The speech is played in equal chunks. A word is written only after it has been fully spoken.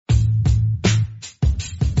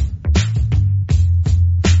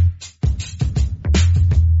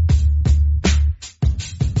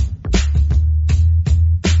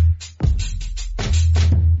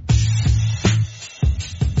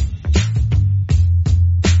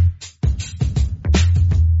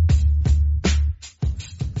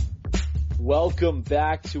Welcome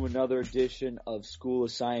back to another edition of School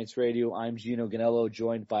of Science Radio. I'm Gino Ganello,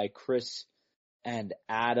 joined by Chris and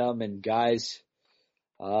Adam. And guys,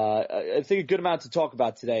 I think a good amount to talk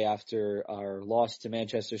about today after our loss to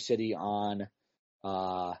Manchester City on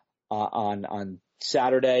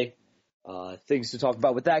Saturday. Things to talk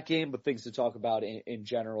about with that game, but things to talk about in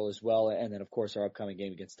general as well. And then, of course, our upcoming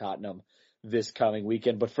game against Tottenham this coming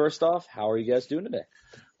weekend. But first off, how are you guys doing today?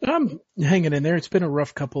 I'm hanging in there. It's been a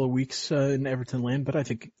rough couple of weeks in Everton land, but I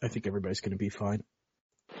think everybody's going to be fine.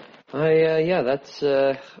 Yeah, that's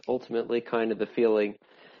ultimately kind of the feeling,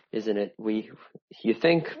 isn't it? You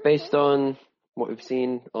think based on what we've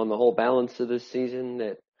seen on the whole balance of this season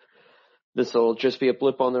that this will just be a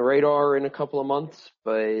blip on the radar in a couple of months,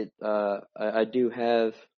 but I do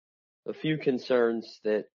have a few concerns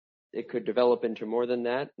that it could develop into more than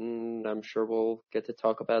that, and I'm sure we'll get to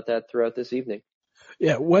talk about that throughout this evening.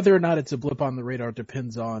 Yeah, whether or not it's a blip on the radar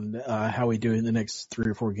depends on how we do in the next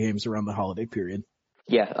 3 or 4 games around the holiday period.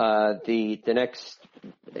 Yeah, the next,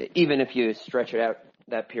 even if you stretch it out,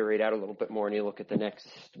 that period out a little bit more and you look at the next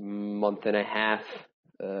month and a half,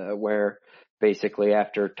 where basically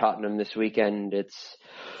after Tottenham this weekend, it's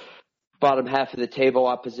bottom half of the table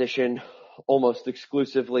opposition almost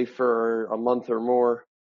exclusively for a month or more.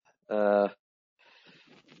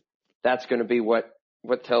 That's going to be what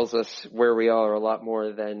tells us where we are a lot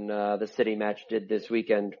more than the City match did this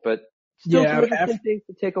weekend. But still some interesting things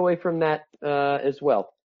to take away from that as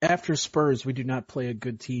well. After Spurs, we do not play a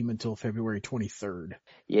good team until February 23rd.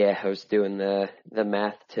 Yeah, I was doing the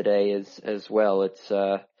math today as well. It's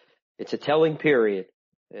a telling period.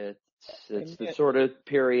 It's the sort of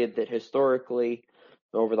period that historically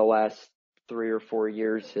over the last 3 or 4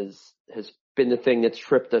 years has been the thing that's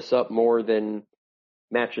tripped us up more than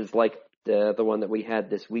matches like the one that we had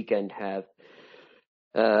this weekend have.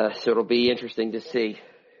 So it'll be interesting to see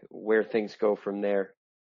where things go from there.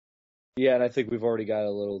 Yeah, and I think we've already got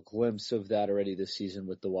a little glimpse of that already this season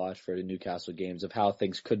with the Watford and Newcastle games of how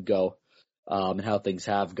things could go, and how things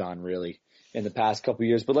have gone really in the past couple of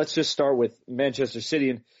years. But let's just start with Manchester City,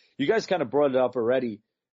 and you guys kind of brought it up already.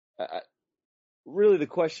 Really the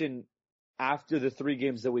question after the 3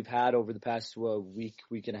 games that we've had over the past week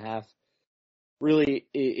and a half, really,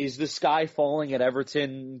 is the sky falling at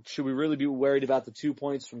Everton? Should we really be worried about the 2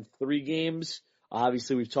 points from 3 games?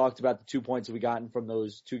 Obviously, we've talked about the 2 points that we gotten from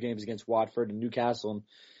those 2 games against Watford and Newcastle and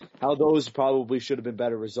how those probably should have been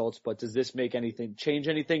better results. But does this change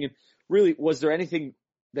anything? And really, was there anything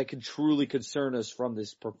that could truly concern us from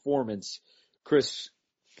this performance? Chris,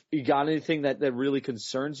 you got anything that really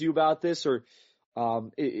concerns you about this? Or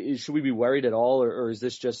should we be worried at all? Or is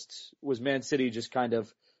this was Man City just kind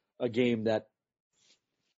of a game that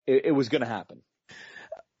it was going to happen?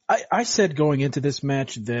 I said going into this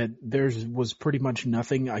match that there was pretty much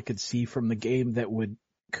nothing I could see from the game that would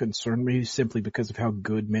concern me simply because of how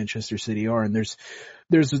good Manchester City are. And there's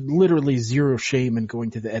literally zero shame in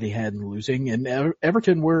going to the Etihad and losing. And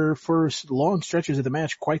Everton were, for long stretches of the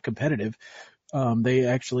match, quite competitive. They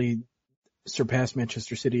actually surpassed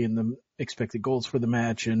Manchester City in the expected goals for the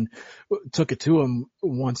match and took it to them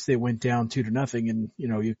once they went down 2-0. And,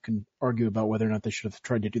 you can argue about whether or not they should have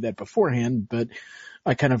tried to do that beforehand, but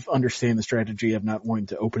I kind of understand the strategy of not wanting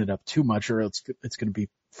to open it up too much or it's going to be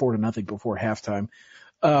 4-0 before halftime.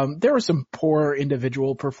 There were some poor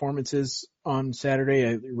individual performances on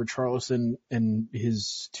Saturday. Richarlison and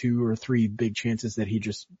his 2 or 3 big chances that he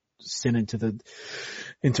just sent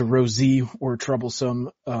into Rosie were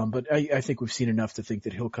troublesome. But I think we've seen enough to think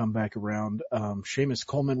that he'll come back around. Seamus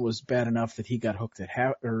Coleman was bad enough that he got hooked at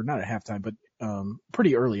not at halftime, but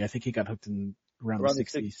pretty early. I think he got hooked around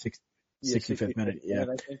the 65th minute. Yeah. I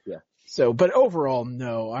think, yeah. So, but overall,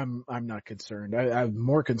 no, I'm not concerned. I'm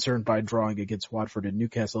more concerned by drawing against Watford and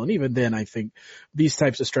Newcastle. And even then, I think these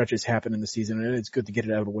types of stretches happen in the season, and it's good to get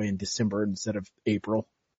it out of the way in December instead of April.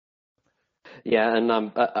 Yeah,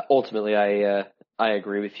 and ultimately, I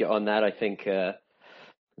agree with you on that. I think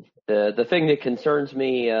the thing that concerns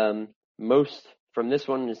me most from this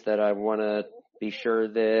one is that I want to be sure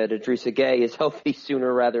that Idrissa Gueye is healthy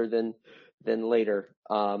sooner rather than later.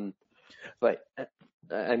 But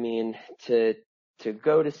I mean, to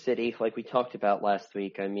go to City, like we talked about last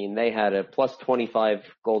week, I mean, they had a plus 25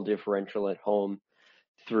 goal differential at home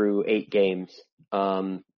through 8 games.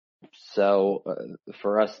 So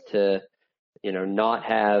for us to, not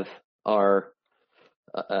have our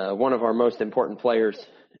one of our most important players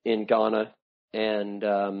in Ghana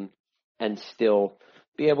and still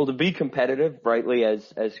be able to be competitive, rightly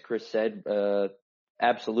as Chris said,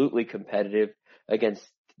 absolutely competitive against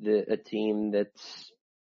a team that's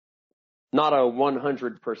not a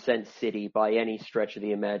 100% City by any stretch of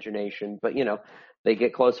the imagination, but they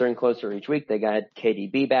get closer and closer each week. They got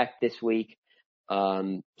KDB back this week.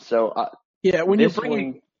 When you're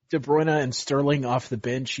bringing De Bruyne and Sterling off the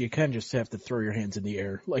bench, you kind of just have to throw your hands in the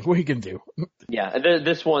air. Like, what are you going to do? Yeah,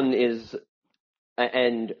 this one is,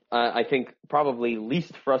 and I think probably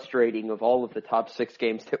least frustrating of all of the top 6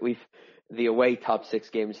 games that the away top 6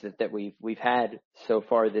 games that we've had so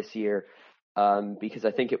far this year, because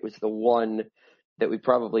I think it was the one that we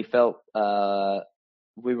probably felt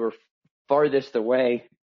we were farthest away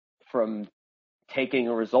from taking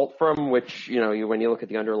a result from, which, when you look at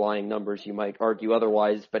the underlying numbers, you might argue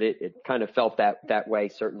otherwise, but it kind of felt that way,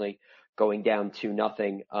 certainly going down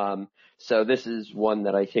 2-0. So this is one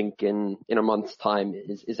that I think in a month's time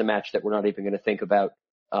is a match that we're not even going to think about,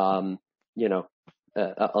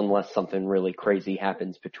 unless something really crazy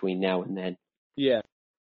happens between now and then. Yeah.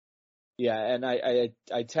 Yeah. And I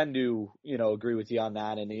tend to, agree with you on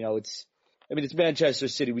that. And, it's Manchester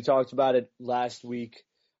City. We talked about it last week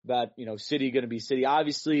about, City going to be City.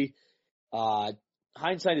 Obviously,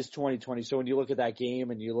 hindsight is 20/20. So when you look at that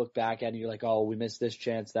game and you look back at it, you're like, oh, we missed this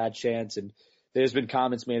chance, that chance. And there's been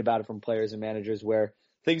comments made about it from players and managers where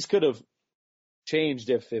things could have changed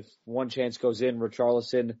if one chance goes in,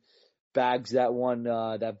 Richarlison bags that one,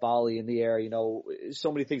 that volley in the air.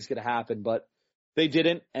 So many things could happen, but they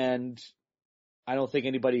didn't. And I don't think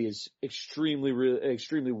anybody is extremely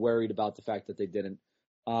worried about the fact that they didn't.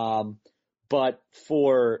 But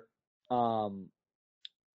for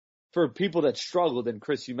people that struggled, and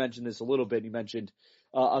Chris, you mentioned this a little bit, you mentioned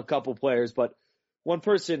a couple players, but one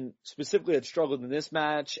person specifically that struggled in this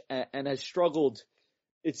match and has struggled,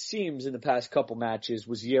 it seems, in the past couple matches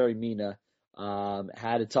was Yerry Mina.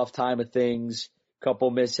 Had a tough time of things,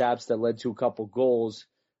 couple mishaps that led to a couple goals.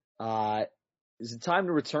 Is it time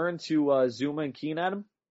to return to Zouma and Keane, Adam?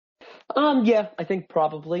 Yeah, I think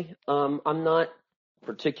probably. I'm not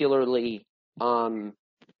particularly,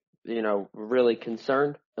 really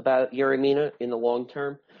concerned about Yerry Mina in the long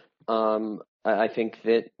term. I think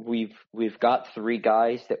that we've got 3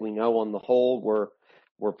 guys that we know on the whole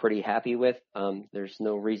we're pretty happy with. There's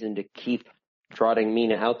no reason to keep trotting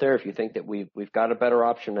Mina out there. If you think that we've got a better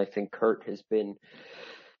option, I think Kurt has been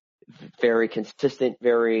very consistent,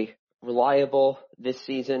 very reliable this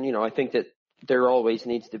season. I think that there always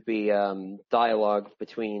needs to be dialogue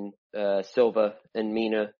between Silva and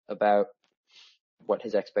Mina about what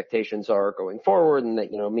his expectations are going forward, and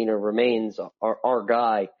that Mina remains our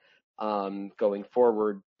guy going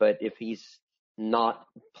forward. But if he's not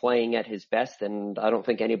playing at his best, and I don't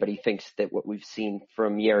think anybody thinks that what we've seen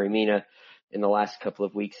from Yerry Mina in the last couple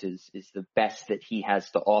of weeks is the best that he has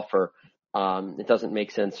to offer, it doesn't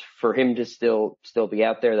make sense for him to still be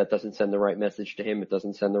out there. That doesn't send the right message to him. It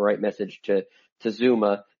doesn't send the right message to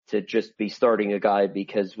Zouma to just be starting a guy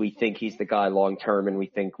because we think he's the guy long term, and we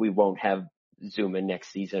think we won't have Zouma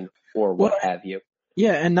next season or what have you.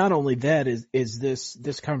 Yeah, and not only that is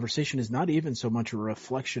this conversation is not even so much a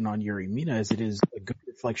reflection on Yerry Mina as it is a good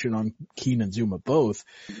reflection on Keane and Zouma both.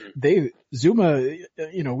 Zouma,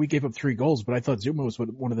 we gave up 3 goals, but I thought Zouma was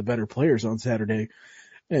one of the better players on Saturday.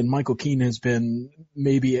 And Michael Keane has been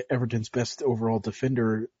maybe Everton's best overall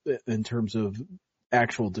defender in terms of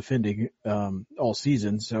actual defending all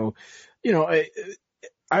season. So,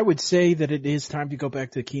 I would say that it is time to go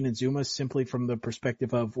back to Keane and Zouma simply from the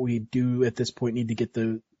perspective of we do at this point need to get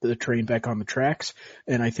the train back on the tracks.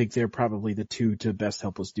 And I think they're probably the 2 to best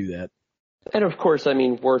help us do that. And of course,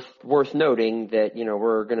 worth noting that,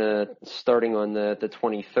 we're starting on the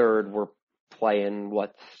 23rd, we're playing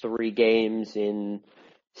 3 games in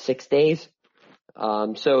 6 days.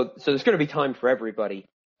 So there's going to be time for everybody,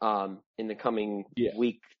 in the coming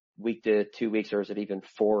week to 2 weeks, or is it even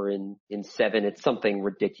 4 in 7? It's something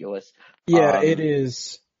ridiculous. Yeah, it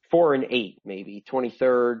is 4 and 8, maybe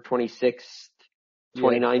 23rd, 26th,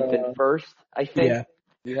 29th, and 1st, I think.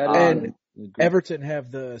 Yeah. And Everton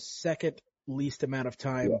have the second least amount of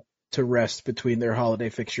time to rest between their holiday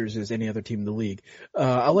fixtures as any other team in the league.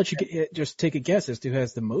 I'll let you just take a guess as to who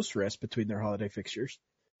has the most rest between their holiday fixtures.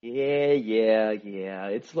 Yeah.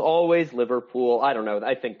 It's always Liverpool. I don't know.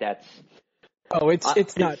 I think that's. Oh,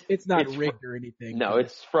 it's not rigged or anything. No,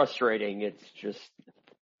 it's frustrating. It's just,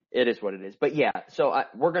 it is what it is. But yeah, so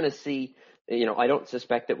we're going to see, I don't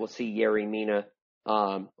suspect that we'll see Yerry Mina,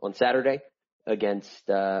 on Saturday against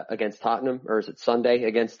Tottenham, or is it Sunday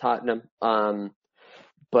against Tottenham?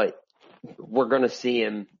 But we're going to see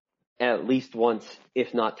him at least once,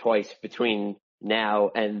 if not twice, between now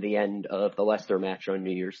and the end of the Leicester match on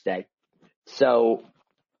New Year's Day. So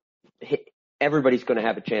everybody's going to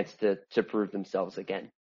have a chance to prove themselves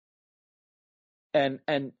again. And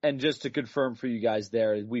just to confirm for you guys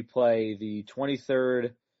there, we play the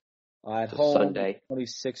 23rd at home, Sunday.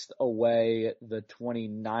 26th away, the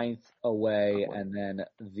 29th away, and then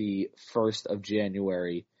the 1st of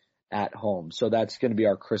January at home. So that's going to be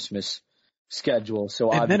our Christmas schedule.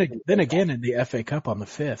 So and then again in the FA Cup on the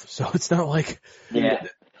 5th. So it's not like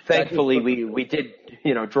Thankfully we did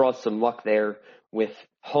draw some luck there with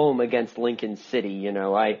home against Lincoln City.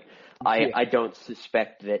 I don't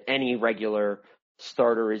suspect that any regular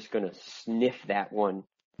starter is going to sniff that one.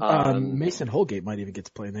 Mason Holgate might even get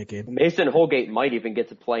to play in that game. Mason Holgate might even get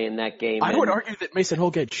to play in that game. I would argue that Mason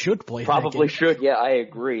Holgate should play. Probably should. Yeah, I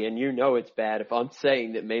agree. And it's bad if I'm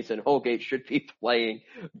saying that Mason Holgate should be playing.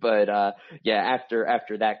 But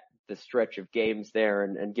after that, the stretch of games there,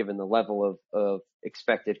 and given the level of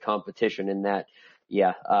expected competition in that,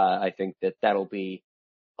 I think that'll be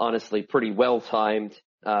honestly pretty well timed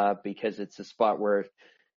because it's a spot where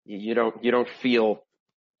you don't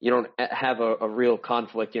have a real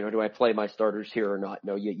conflict. Do I play my starters here or not?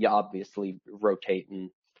 No, you obviously rotate. And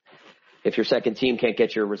if your second team can't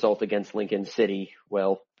get your result against Lincoln City,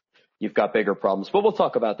 well, you've got bigger problems. But we'll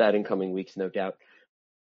talk about that in coming weeks, no doubt.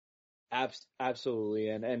 Absolutely.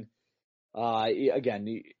 And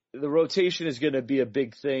again, the rotation is going to be a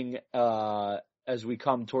big thing as we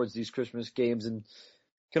come towards these Christmas games, and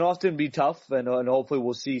can often be tough. And hopefully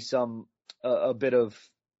we'll see a bit of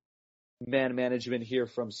man management here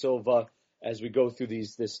from Silva as we go through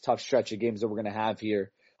this tough stretch of games that we're going to have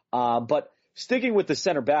here. But sticking with the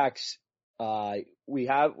center backs, we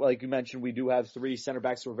have, like you mentioned, we do have 3 center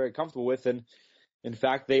backs we're very comfortable with. And in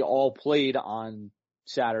fact, they all played on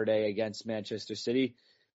Saturday against Manchester City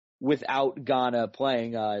without Ghana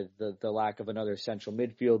playing, the lack of another central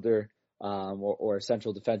midfielder, or a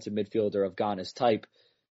central defensive midfielder of Ghana's type.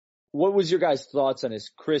 What was your guys' thoughts on this?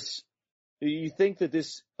 Chris, do you think that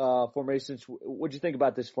this formation? What do you think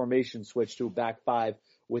about this formation switch to a back 5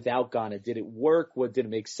 without Ghana? Did it work? Did it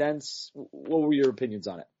make sense? What were your opinions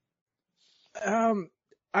on it?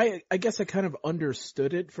 I guess I kind of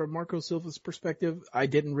understood it from Marco Silva's perspective. I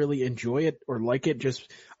didn't really enjoy it or like it.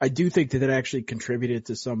 I do think that it actually contributed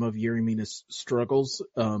to some of Yerry Mina's struggles.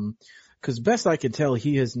 Cause best I can tell,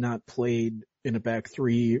 he has not played in a back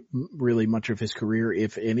 3 really much of his career,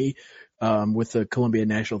 if any. With the Colombian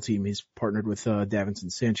national team, he's partnered with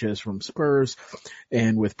Davinson Sanchez from Spurs,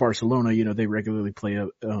 and with Barcelona, they regularly play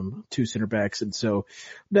 2 center backs. And so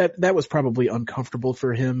that was probably uncomfortable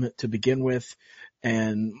for him to begin with.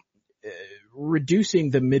 And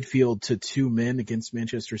reducing the midfield to 2 men against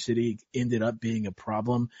Manchester City ended up being a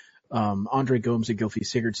problem. Andre Gomes and Gylfi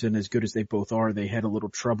Sigurdsson, as good as they both are, they had a little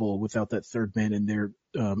trouble without that third man in there,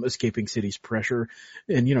 escaping City's pressure.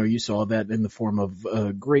 And, you saw that in the form of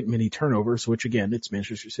great many turnovers, which again, it's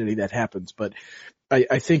Manchester City, that happens. But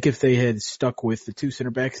I think if they had stuck with the 2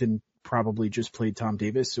 center backs and probably just played Tom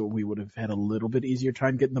Davis, so we would have had a little bit easier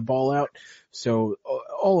time getting the ball out. So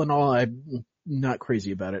all in all, I'm not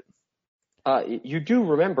crazy about it. You do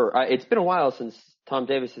remember, it's been a while since Tom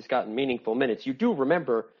Davis has gotten meaningful minutes. You do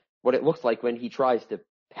remember what it looks like when he tries to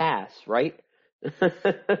pass, right?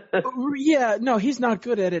 Yeah, no, he's not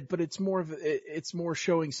good at it, but it's more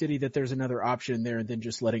showing City that there's another option there than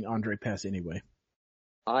just letting Andre pass anyway.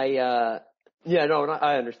 I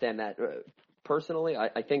understand that. Personally,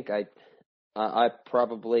 I think I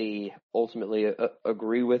probably ultimately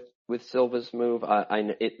agree with Silva's move.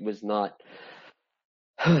 It was not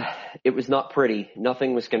pretty.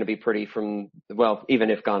 Nothing was going to be pretty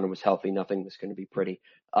even if Ghana was healthy, nothing was going to be pretty.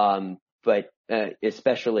 But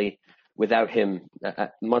especially without him,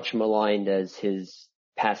 much maligned as his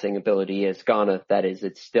passing ability is, Ghana, that is,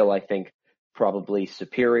 it's still, I think, probably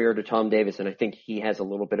superior to Tom Davis. And I think he has a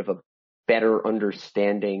little bit of a better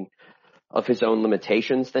understanding of his own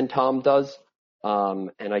limitations than Tom does.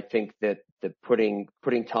 And I think that putting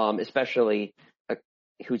Tom, especially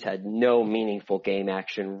who's had no meaningful game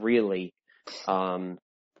action really,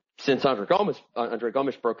 since Andre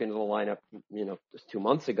Gomes broke into the lineup, just 2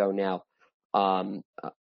 months ago now,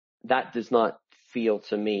 that does not feel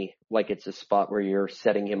to me like it's a spot where you're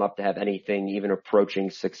setting him up to have anything even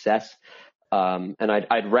approaching success. And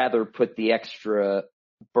I'd rather put the extra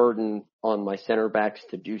burden on my center backs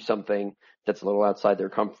to do something that's a little outside their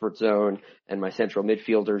comfort zone, and my central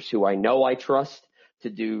midfielders, who I know I trust,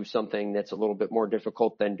 to do something that's a little bit more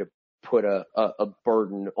difficult than to put a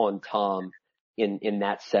burden on Tom in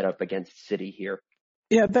that setup against City here.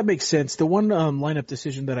 Yeah, that makes sense. The one lineup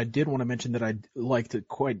decision that I did want to mention that I liked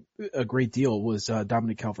quite a great deal was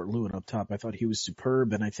Dominic Calvert-Lewin up top. I thought he was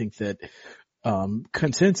superb, and I think that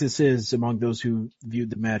consensus is among those who viewed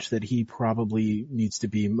the match that he probably needs to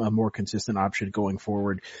be a more consistent option going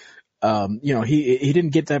forward. He didn't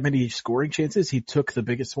get that many scoring chances. He took the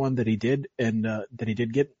biggest one that he did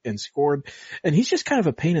get and scored. And he's just kind of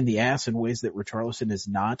a pain in the ass in ways that Richarlison is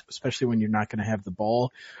not, especially when you're not going to have the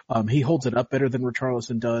ball. He holds it up better than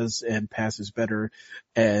Richarlison does and passes better.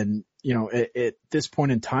 And, at this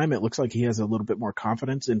point in time, it looks like he has a little bit more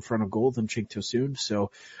confidence in front of goal than Cenk Tosun. So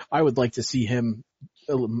I would like to see him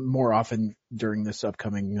more often during this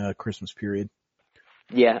upcoming Christmas period.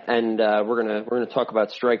 Yeah, and we're gonna talk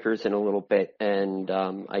about strikers in a little bit, and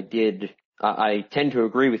I tend to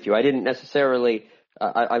agree with you. I didn't necessarily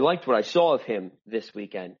I liked what I saw of him this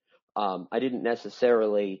weekend. I didn't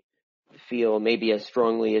necessarily feel maybe as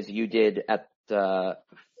strongly as you did at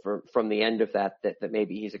from the end of that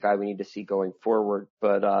maybe he's a guy we need to see going forward,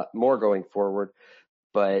 but more going forward.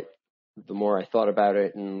 But the more I thought about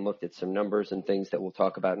it and looked at some numbers and things that we'll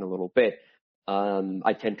talk about in a little bit,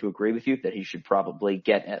 I tend to agree with you that he should probably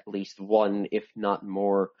get at least one, if not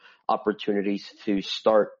more, opportunities to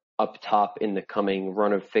start up top in the coming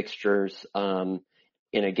run of fixtures in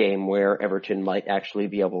a game where Everton might actually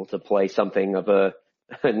be able to play something of a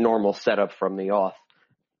normal setup from the off.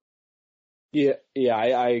 Yeah,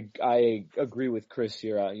 I agree with Chris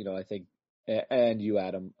here. I think, and you,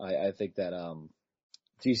 Adam, I think that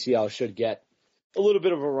DCL should get a little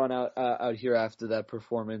bit of a run out here after that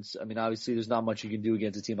performance. I mean, obviously there's not much you can do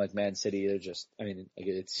against a team like Man City.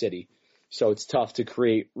 It's City, so it's tough to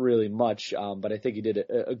create really much. But I think he did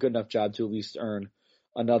a good enough job to at least earn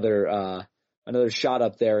another shot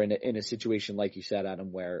up there in a situation like you said,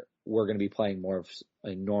 Adam, where we're going to be playing more of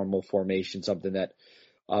a normal formation, something that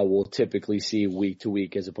we'll typically see week to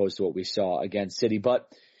week as opposed to what we saw against City. But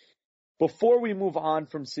before we move on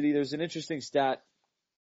from City, there's an interesting stat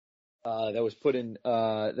that was put in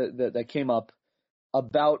that came up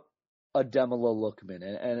about Ademola Lookman,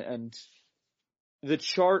 and the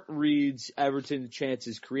chart reads Everton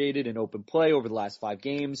chances created in open play over the last 5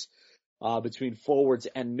 games between forwards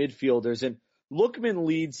and midfielders, and Lookman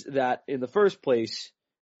leads that in the first place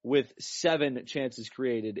with 7 chances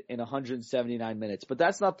created in 179 minutes. But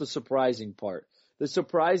that's not the surprising part. The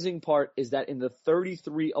surprising part is that in the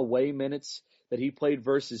 33 away minutes that he played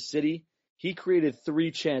versus City, he created 3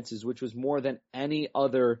 chances, which was more than any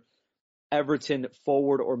other Everton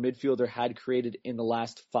forward or midfielder had created in the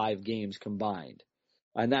last 5 games combined.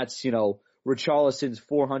 And that's, Richarlison's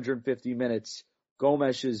 450 minutes,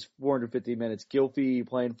 Gomez's 450 minutes, Gylfi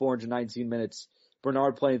playing 419 minutes,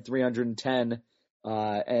 Bernard playing 310,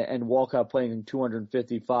 and Walcott playing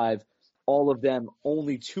 255. All of them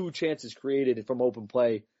only 2 chances created from open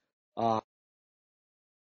play.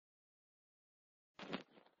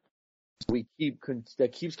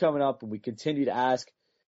 That keeps coming up, and we continue to ask,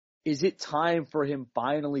 is it time for him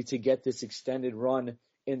finally to get this extended run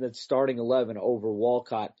in the starting 11 over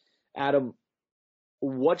Walcott? Adam,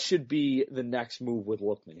 what should be the next move with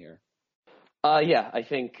Lookman here? Yeah, I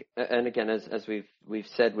think, and again, as we've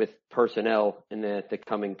said with personnel in the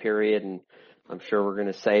coming period, and I'm sure we're going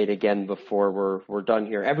to say it again before we're done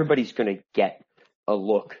here, everybody's going to get a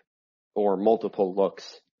look or multiple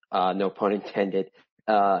looks, no pun intended,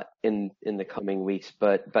 in the coming weeks.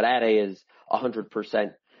 But Ade is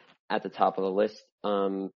 100% at the top of the list.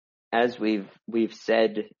 As we've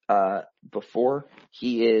said before,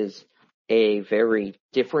 he is a very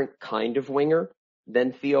different kind of winger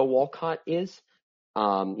than Theo Walcott is.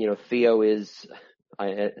 Theo is,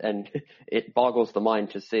 and it boggles the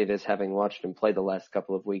mind to say this having watched him play the last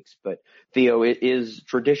couple of weeks, but Theo is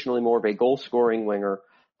traditionally more of a goal-scoring winger,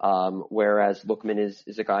 whereas Lookman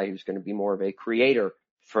is a guy who's going to be more of a creator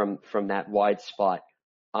from that wide spot.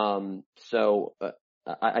 So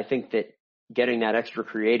I think that getting that extra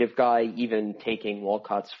creative guy, even taking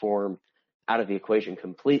Walcott's form out of the equation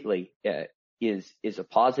completely, is a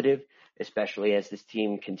positive, especially as this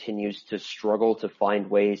team continues to struggle to find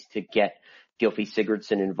ways to get Gylfi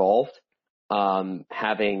Sigurdsson involved.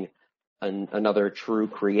 Having another true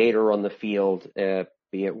creator on the field,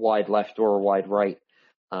 be it wide left or wide right,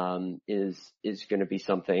 is going to be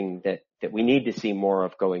something that we need to see more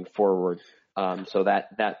of going forward. So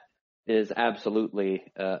that is absolutely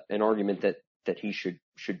an argument that he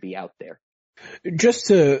should be out there. Just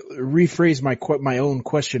to rephrase my own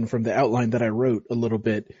question from the outline that I wrote a little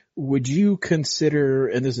bit, would you consider,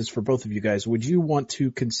 and this is for both of you guys, would you want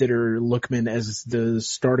to consider Lookman as the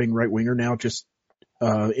starting right winger now, just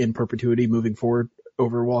in perpetuity moving forward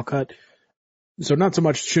over Walcott? So not so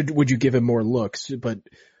much would you give him more looks, but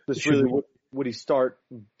would he start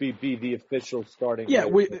be the official starting? Yeah,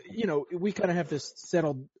 we kind of have this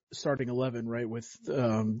settled starting 11, right, with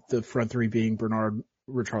the front 3 being Bernard,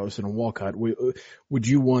 Richarlison, and Walcott. Would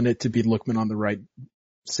you want it to be Lookman on the right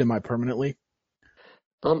semi-permanently?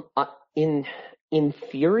 In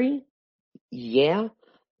theory, yeah.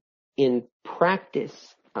 In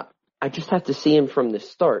practice, I just have to see him from the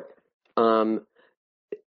start.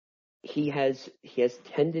 He has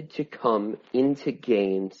tended to come into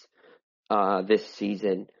games this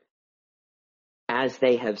season as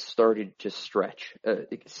they have started to stretch,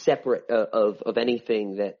 separate of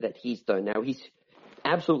anything that he's done. Now, he's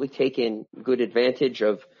absolutely taken good advantage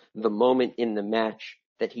of the moment in the match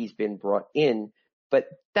that he's been brought in, but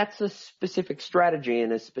that's a specific strategy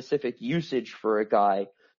and a specific usage for a guy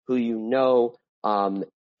who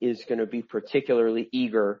is going to be particularly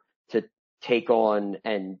eager to take on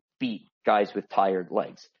and beat guys with tired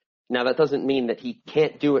legs. Now, that doesn't mean that he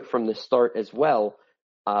can't do it from the start as well,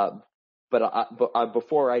 but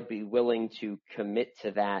before I'd be willing to commit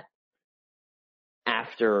to that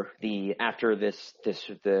after the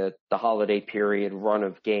holiday period run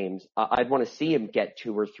of games, I'd want to see him get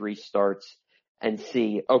 2 or 3 starts and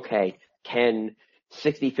see, okay, can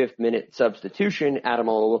 65th minute substitution Adam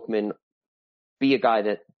Ola-Lookman be a guy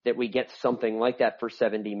that we get something like that for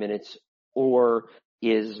 70 minutes, or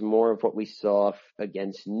is more of what we saw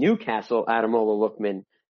against Newcastle, Adam Ola-Lookman,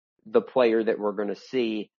 the player that we're going to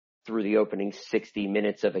see through the opening 60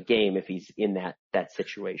 minutes of a game if he's in that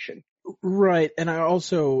situation. Right. And I want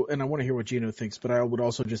to hear what Gino thinks, but I would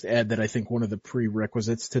also just add that I think one of the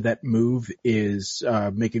prerequisites to that move is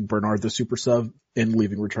making Bernard the super sub and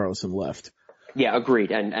leaving Richarlison left. Yeah,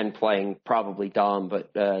 agreed. And playing probably Dom,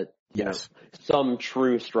 but yes, some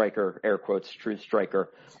true striker, air quotes, true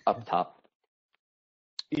striker up top.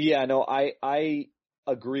 Yeah, no, I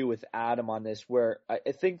agree with Adam on this, where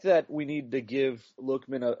I think that we need to give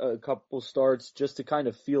Lookman a couple starts just to kind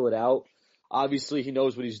of feel it out. Obviously, he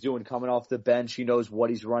knows what he's doing coming off the bench. He knows what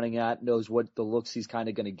he's running at, knows what the looks he's kind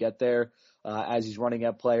of going to get there as he's running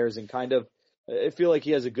at players, and kind of I feel like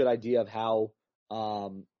he has a good idea of how,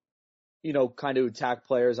 kind of attack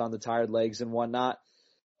players on the tired legs and whatnot.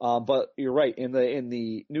 But you're right. In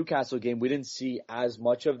the Newcastle game, we didn't see as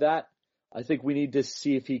much of that. I think we need to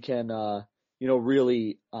see if he can,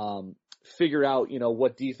 really figure out,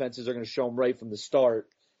 what defenses are going to show him right from the start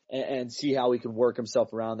and see how he can work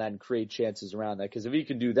himself around that and create chances around that. Because if he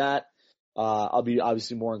can do that, I'll be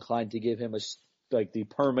obviously more inclined to give him the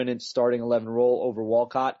permanent starting 11 role over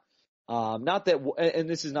Walcott. Not that, and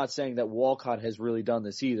this is not saying that Walcott has really done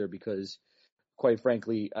this either, because quite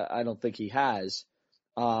frankly, I don't think he has.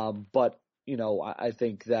 But I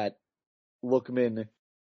think that Lookman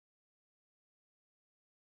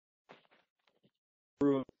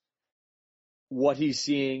what he's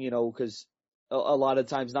seeing, because a lot of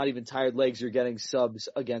times not even tired legs, you're getting subs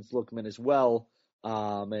against Lookman as well,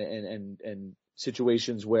 and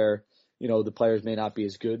situations where the players may not be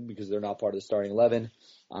as good because they're not part of the starting 11.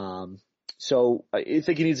 So I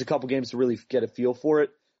think he needs a couple games to really get a feel for it.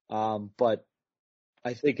 But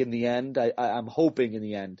I think in the end, I'm hoping in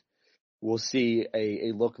the end we'll see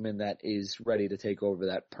a Lookman that is ready to take over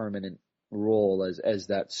that permanent role as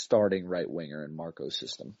that starting right winger in Marco's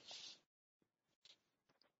system.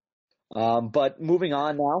 But moving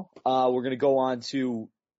on now, we're going to go on to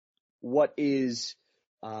what is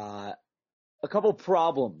a couple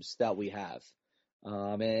problems that we have.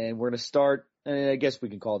 And we're going to start, and I guess we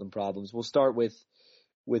can call them problems. We'll start with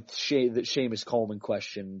the Seamus Coleman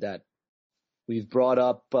question that we've brought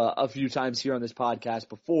up a few times here on this podcast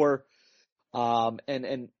before.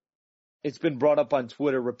 And it's been brought up on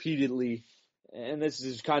Twitter repeatedly. And this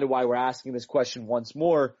is kind of why we're asking this question once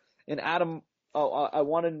more. And Adam, I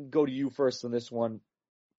want to go to you first on this one.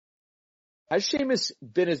 Has Seamus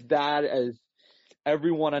been as bad as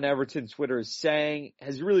everyone on Everton Twitter is saying?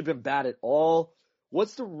 Has he really been bad at all?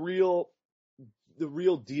 What's the real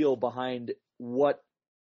deal behind what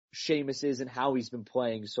Seamus is and how he's been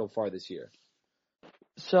playing so far this year?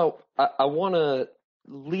 So I want to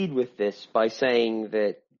lead with this by saying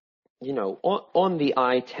that, on the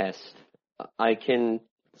eye test, I can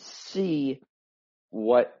see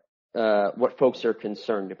what folks are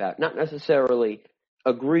concerned about. Not necessarily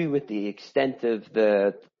agree with the extent of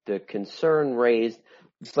the concern raised,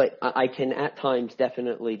 but I can at times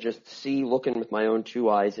definitely just looking with my own 2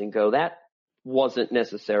 eyes and go, that wasn't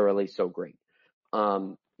necessarily so great.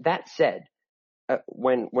 That said,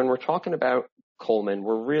 when we're talking about Coleman,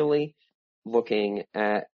 we're really looking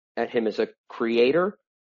at him as a creator,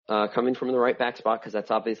 coming from the right back spot, because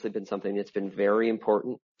that's obviously been something that's been very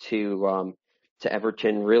important to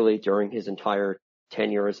Everton really during his entire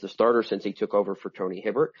tenure as the starter since he took over for Tony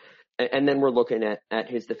Hibbert. And then we're looking at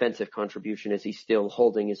his defensive contribution as he's still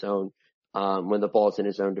holding his own when the ball's in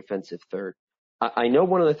his own defensive third. I know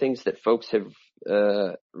one of the things that folks have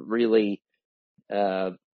really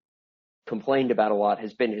complained about a lot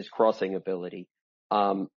has been his crossing ability.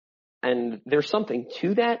 And there's something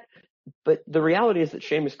to that, but the reality is that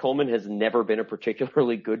Seamus Coleman has never been a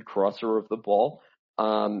particularly good crosser of the ball.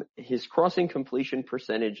 His crossing completion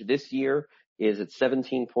percentage this year is at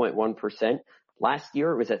 17.1%. Last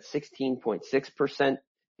year it was at 16.6%.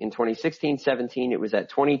 In 2016-17 it was at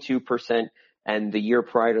 22%, and the year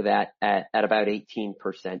prior to that at about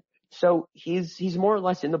 18%. So he's more or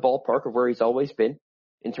less in the ballpark of where he's always been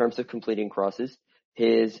in terms of completing crosses.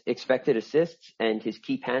 His expected assists and his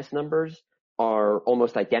key pass numbers are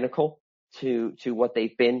almost identical to what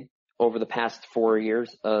they've been over the past 4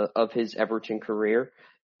 years of his Everton career.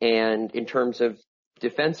 And in terms of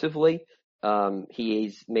defensively,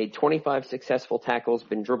 he's made 25 successful tackles,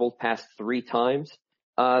 been dribbled past 3 times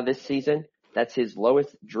this season. That's his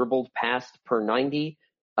lowest dribbled past per 90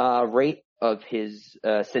 rate of his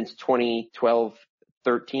since 2012-13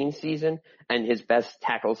 season, and his best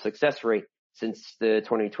tackle success rate since the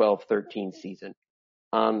 2012-13 season.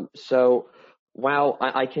 So while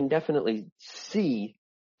I can definitely see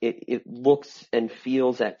it looks and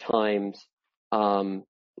feels at times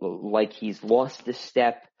like he's lost a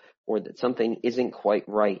step or that something isn't quite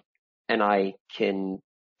right, and I can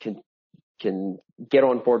get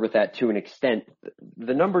on board with that to an extent,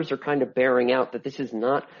 the numbers are kind of bearing out that this is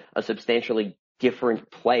not a substantially different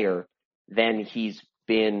player than he's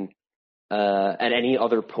been at any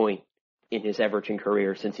other point in his Everton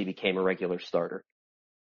career since he became a regular starter.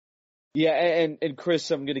 Yeah, and Chris,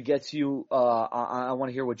 I'm going to get to you. I want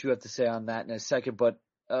to hear what you have to say on that in a second, but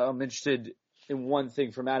I'm interested in one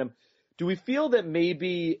thing from Adam. Do we feel that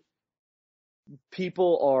maybe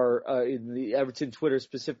people are, in the Everton Twitter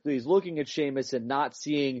specifically, is looking at Seamus and not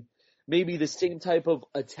seeing maybe the same type of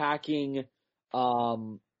attacking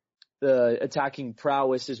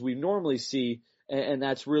prowess as we normally see, and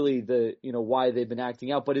that's really the, why they've been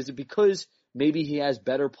acting out. But is it because maybe he has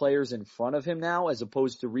better players in front of him now as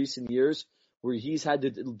opposed to recent years where he's had to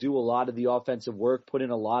do a lot of the offensive work, put in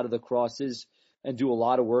a lot of the crosses, and do a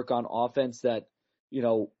lot of work on offense that,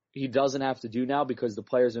 he doesn't have to do now because the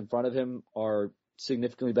players in front of him are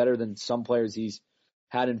significantly better than some players he's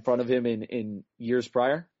had in front of him in years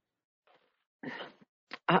prior?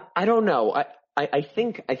 I don't know. I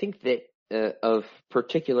think that of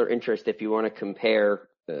particular interest, if you want to compare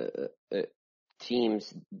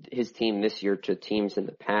teams, his team this year to teams in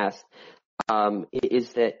the past,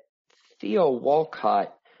 is that Theo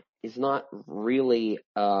Walcott is not really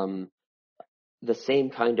the same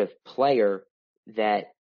kind of player that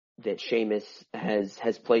Seamus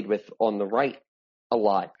has played with on the right a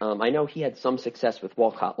lot. I know he had some success with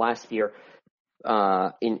Walcott last year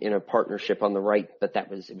in a partnership on the right, but it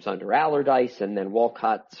was under Allardyce, and then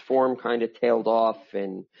Walcott's form kind of tailed off,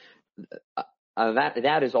 and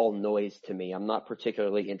that is all noise to me. I'm not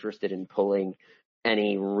particularly interested in pulling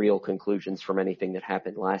any real conclusions from anything that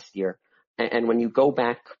happened last year. And when you go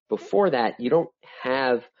back before that, you don't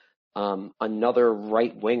have another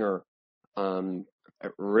right winger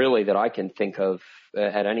really that I can think of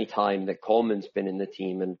at any time that Coleman's been in the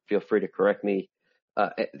team, and feel free to correct me,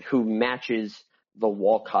 who matches the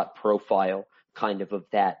Walcott profile kind of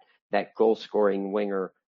that goal scoring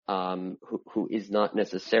winger, who is not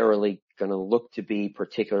necessarily going to look to be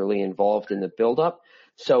particularly involved in the build up.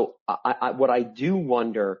 So what I do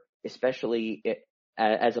wonder, especially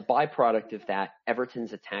as a byproduct of that,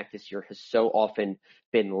 Everton's attack this year has so often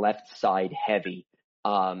been left side heavy.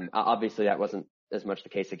 Obviously that wasn't as much the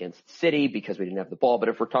case against City because we didn't have the ball, but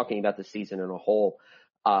if we're talking about the season in a whole,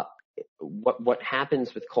 what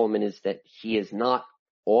happens with Coleman is that he is not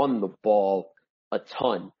on the ball a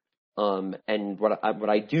ton. And what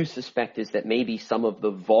I do suspect is that maybe some of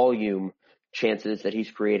the volume chances that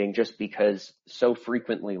he's creating, just because so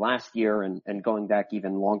frequently last year and going back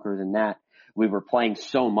even longer than that, we were playing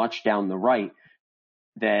so much down the right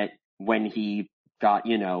that when he got,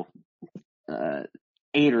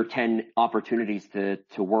 8 or 10 opportunities to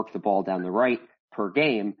work the ball down the right per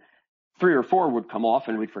game, 3 or 4 would come off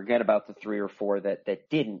and we'd forget about the 3 or 4 that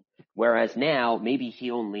didn't. Whereas now maybe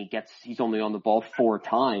he's only on the ball 4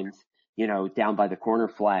 times, down by the corner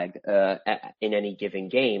flag, in any given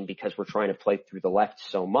game, because we're trying to play through the left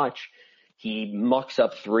so much. He mucks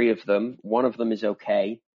up 3 of them. 1 of them is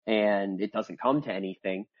okay and it doesn't come to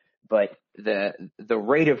anything, but the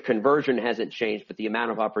rate of conversion hasn't changed, but the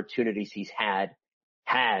amount of opportunities he's had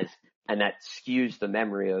has, and that skews the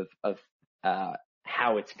memory of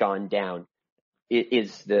how it's gone down. It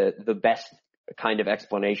is the best kind of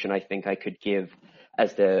explanation I think I could give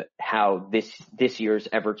as to how this year's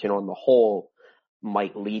Everton on the whole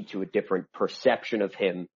might lead to a different perception of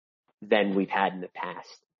him than we've had in the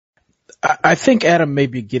past. I think Adam may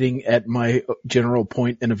be getting at my general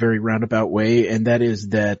point in a very roundabout way, and that is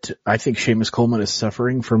that I think Seamus Coleman is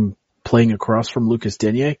suffering from playing across from Lucas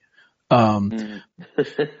Digne. And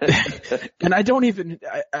I don't even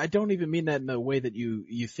mean that in the way that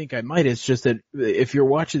you think I might. It's just that if you're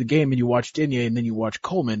watching the game and you watch Digne and then you watch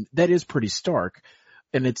Coleman, that is pretty stark.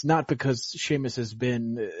 And it's not because Seamus has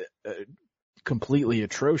been completely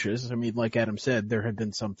atrocious. I mean, like Adam said, there have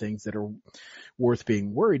been some things that are worth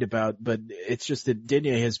being worried about, but it's just that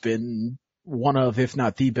Digne has been one of, if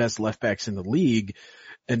not the best left backs in the league.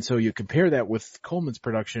 And so you compare that with Coleman's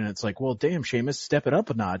production, and it's like, well, damn, Seamus, step it up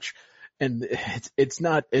a notch. And it's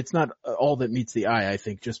not all that meets the eye, I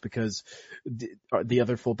think, just because the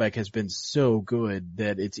other fullback has been so good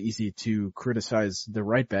that it's easy to criticize the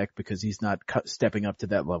right back because he's not stepping up to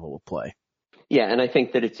that level of play. Yeah, and I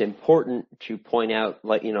think that it's important to point out,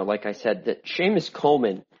 like I said, that Seamus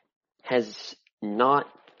Coleman has not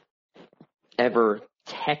ever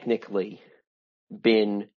technically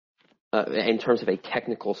been, in terms of a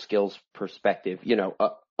technical skills perspective,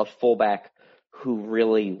 a fullback who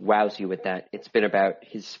really wows you with that. It's been about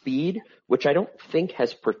his speed, which I don't think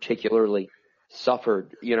has particularly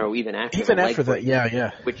suffered, even after that.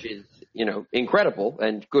 Yeah. Which is, incredible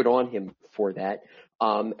and good on him for that.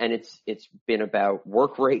 And it's been about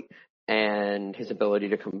work rate and his ability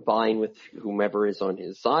to combine with whomever is on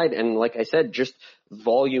his side. And like I said, just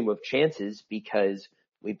volume of chances, because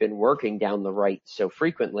we've been working down the right so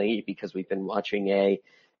frequently, because we've been watching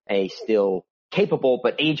a still capable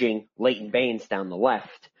but aging Leighton Baines down the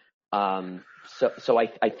left. So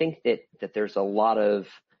I think that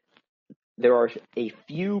there are a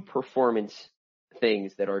few performance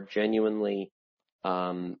things that are genuinely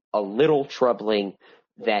a little troubling,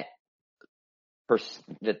 that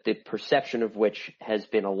the perception of which has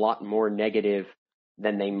been a lot more negative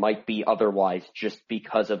than they might be otherwise, just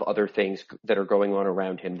because of other things that are going on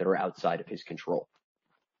around him that are outside of his control.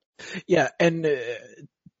 Yeah, and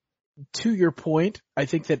to your point, I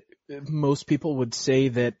think that most people would say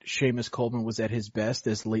that Seamus Coleman was at his best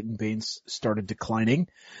as Leighton Baines started declining,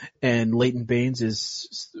 and Leighton Baines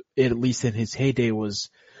is, at least in his heyday, was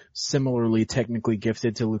similarly technically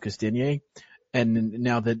gifted to Lucas Digne. And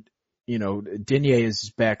now that, Digne is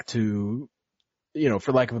back to,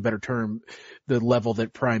 for lack of a better term, the level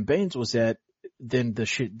that Prime Baines was at, then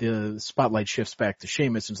the spotlight shifts back to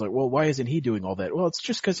Seamus, and it's like, well, why isn't he doing all that? Well, it's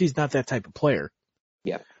just because he's not that type of player.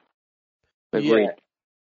 Yeah. Agreed.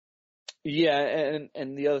 Yeah,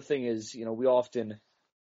 and the other thing is,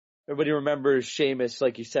 everybody remembers Seamus,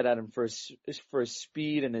 like you said, Adam, for his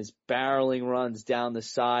speed and his barreling runs down the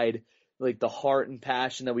side, like the heart and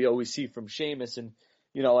passion that we always see from Seamus. And,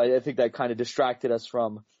 I think that kind of distracted us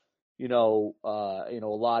from, a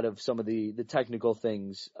lot of some of the technical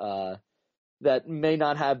things, that may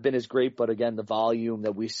not have been as great, but again, the volume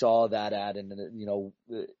that we saw that at, and,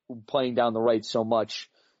 playing down the right so much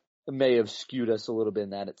may have skewed us a little bit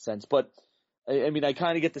in that sense. But I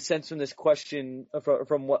kind of get the sense from this question,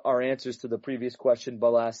 from what our answers to the previous question, but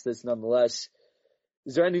I'll ask this nonetheless.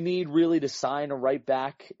 Is there any need really to sign a right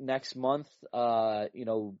back next month,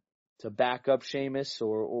 to back up Seamus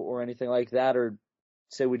or anything like that? Or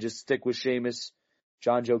say we just stick with Seamus,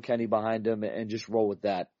 John Joe Kenny behind him, and just roll with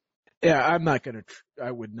that? Yeah,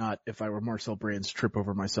 I would not, if I were Marcel Brands, trip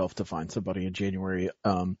over myself to find somebody in January.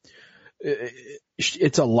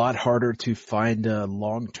 It's a lot harder to find a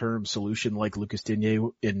long-term solution like Lucas Digne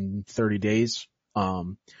in 30 days.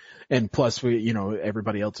 And plus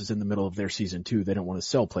everybody else is in the middle of their season too. They don't want to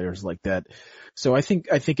sell players like that. So I think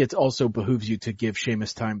it also behooves you to give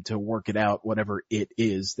Seamus time to work it out, whatever it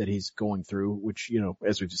is that he's going through, which,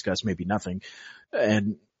 as we've discussed, maybe nothing.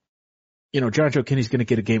 And, John Joe Kenny's going to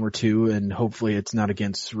get a game or two, and hopefully it's not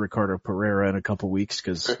against Ricardo Pereira in a couple weeks,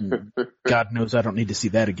 because God knows I don't need to see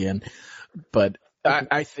that again. But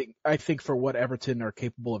I think for what Everton are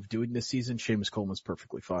capable of doing this season, Seamus Coleman's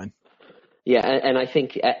perfectly fine. Yeah, and I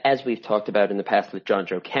think, as we've talked about in the past with John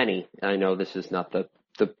Joe Kenny, I know this is not the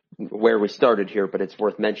where we started here, but it's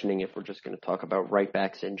worth mentioning if we're just going to talk about right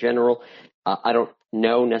backs in general. I don't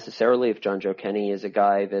know necessarily if John Joe Kenny is a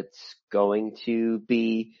guy that's going to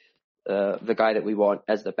be the guy that we want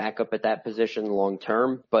as the backup at that position long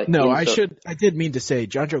term. But no, I did mean to say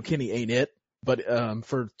John Joe Kenny ain't it, but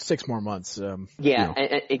for 6 more months.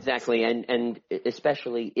 Exactly, and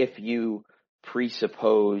especially if you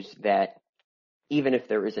presuppose that even if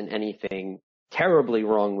there isn't anything terribly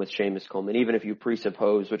wrong with Seamus Coleman, even if you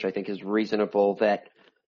presuppose, which I think is reasonable, that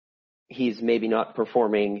he's maybe not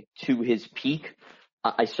performing to his peak,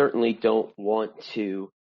 I certainly don't want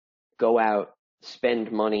to go out,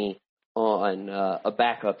 spend money on a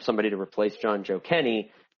backup, somebody to replace John Joe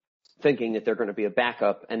Kenny, thinking that they're going to be a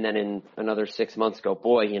backup, and then in another 6 months go,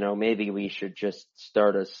 boy, maybe we should just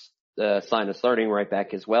sign a starting right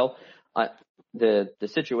back as well. The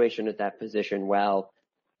situation at that position, while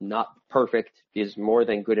not perfect, is more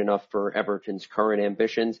than good enough for Everton's current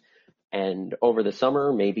ambitions. And over the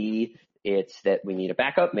summer, maybe it's that we need a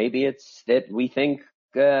backup. Maybe it's that we think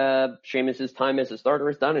Seamus's time as a starter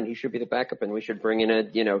is done and he should be the backup, and we should bring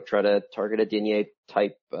in try to target a Digne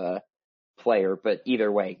type player. But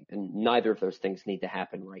either way, and neither of those things need to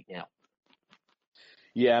happen right now.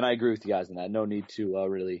 Yeah, and I agree with you guys on that. No need to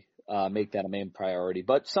really make that a main priority.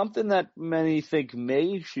 But something that many think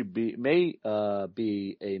may be a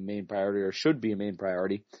main priority or should be a main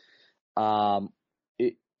priority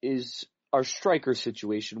it is our striker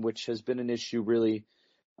situation, which has been an issue really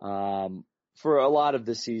for a lot of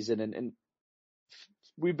the season, and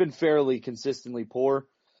we've been fairly consistently poor.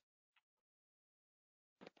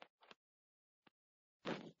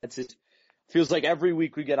 It feels like every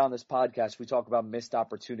week we get on this podcast, we talk about missed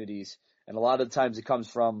opportunities, and a lot of times it comes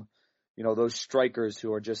from those strikers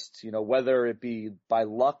who are just, whether it be by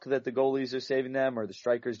luck that the goalies are saving them or the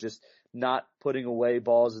strikers just not putting away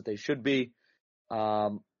balls that they should be.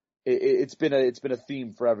 It's been a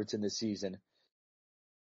theme for Everton this season.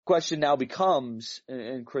 Question now becomes,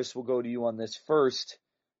 and Chris, we'll go to you on this first.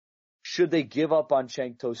 Should they give up on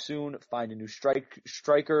Cenk Tosun, find a new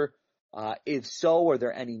striker? If so, are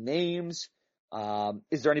there any names?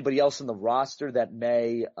 Is there anybody else on the roster that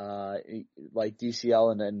may, like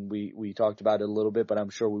DCL, and then we talked about it a little bit, but I'm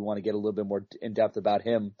sure we want to get a little bit more in depth about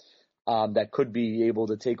him, that could be able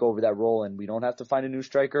to take over that role and we don't have to find a new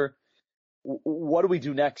striker? What do we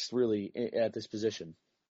do next, really, at this position?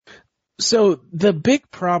 So the big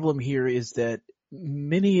problem here is that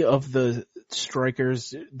many of the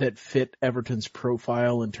strikers that fit Everton's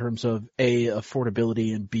profile in terms of A,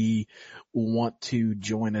 affordability, and B, want to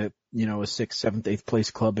join a 6th, 7th, 8th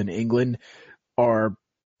place club in England are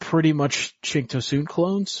pretty much Cenk Tosun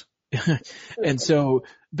clones. And so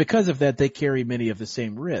because of that, they carry many of the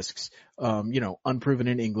same risks, unproven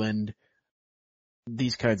in England,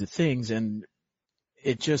 these kinds of things. And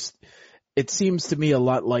it seems to me a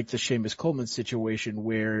lot like the Seamus Coleman situation,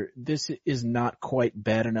 where this is not quite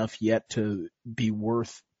bad enough yet to be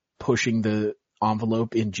worth pushing the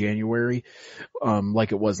envelope in January,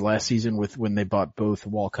 like it was last season when they bought both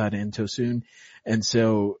Walcott and Tosun. And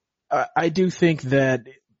so I do think that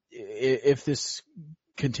if this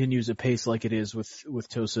continues apace like it is with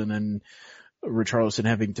Tosun and Richarlison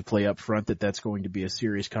having to play up front, that's going to be a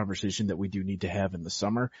serious conversation that we do need to have in the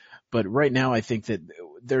summer. But right now, I think that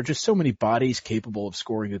there are just so many bodies capable of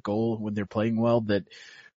scoring a goal when they're playing well that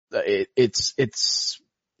it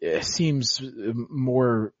seems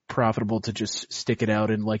more profitable to just stick it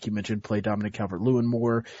out and, like you mentioned, play Dominic Calvert-Lewin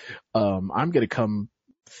more. I'm going to come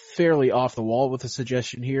fairly off the wall with a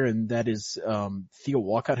suggestion here, and that is Theo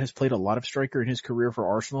Walcott has played a lot of striker in his career for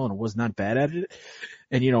Arsenal and was not bad at it.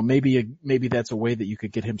 And, maybe that's a way that you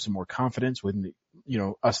could get him some more confidence when,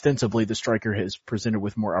 ostensibly the striker has presented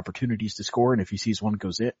with more opportunities to score. And if he sees one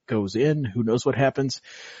goes in, who knows what happens.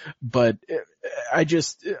 But I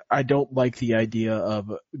don't like the idea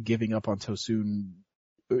of giving up on Tosun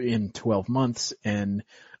in 12 months. And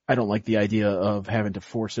I don't like the idea of having to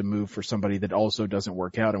force a move for somebody that also doesn't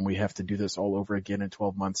work out, and we have to do this all over again in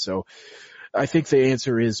 12 months. So I think the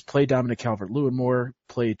answer is play Dominic Calvert-Lewin more,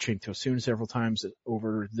 play Cenk Tosun several times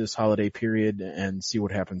over this holiday period, and see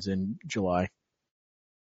what happens in July.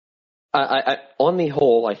 On the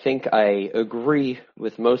whole, I think I agree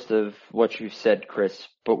with most of what you've said, Chris.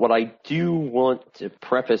 But what I do want to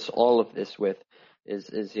preface all of this with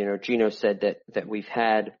is Gino said that we've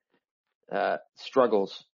had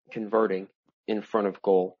struggles converting in front of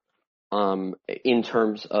goal in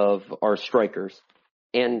terms of our strikers.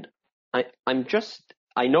 And I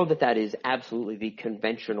know that is absolutely the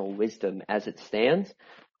conventional wisdom as it stands.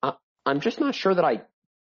 I'm just not sure that I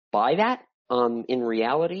buy that in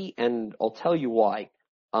reality, and I'll tell you why.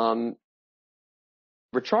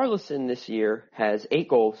 Richarlison this year has 8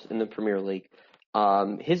 goals in the Premier League.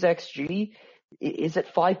 His XG is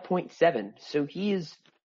at 5.7, so he is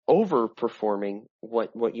overperforming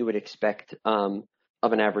what you would expect of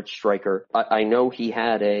an average striker. I know he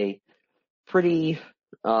had a pretty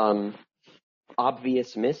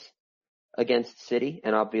obvious miss against City,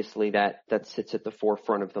 and obviously that sits at the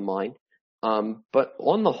forefront of the mind. But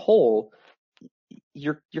on the whole,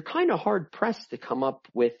 you're kind of hard pressed to come up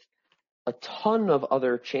with a ton of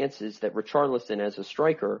other chances that Richarlison as a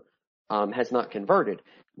striker has not converted.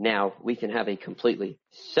 Now, we can have a completely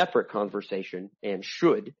separate conversation, and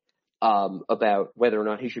should, about whether or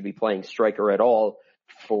not he should be playing striker at all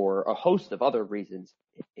for a host of other reasons.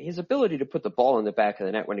 his ability to put the ball in the back of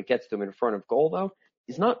the net when it gets to him in front of goal, though,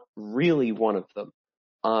 is not really one of them.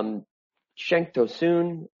 Cenk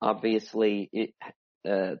Tosun, obviously, it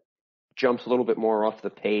jumps a little bit more off the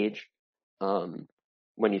page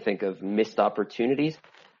when you think of missed opportunities.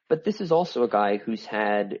 But this is also a guy he's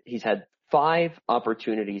had 5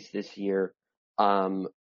 opportunities this year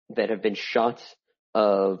that have been shots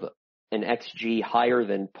of an XG higher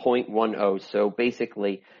than 0.10. So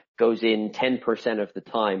basically goes in 10% of the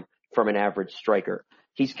time from an average striker.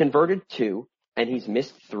 He's converted 2 and he's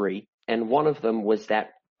missed 3. And one of them was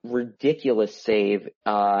that ridiculous save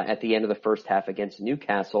at the end of the first half against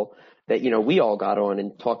Newcastle that, we all got on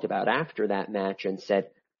and talked about after that match and said,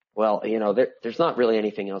 well, there's not really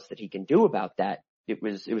anything else that he can do about that. It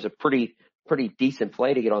was a pretty decent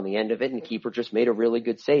play to get on the end of it, and the keeper just made a really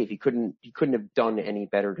good save. He couldn't have done any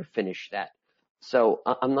better to finish that. So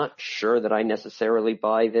I'm not sure that I necessarily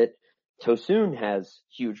buy that Tosun has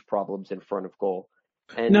huge problems in front of goal.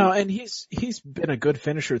 And he's been a good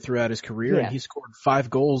finisher throughout his career, yeah. And he scored 5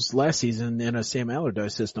 goals last season in a Sam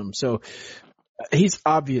Allardyce system. So he's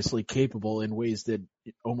obviously capable in ways that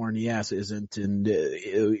Omar Niasse isn't, and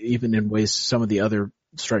even in ways some of the other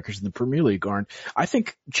strikers in the Premier League aren't. I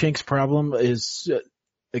think Cenk's problem is,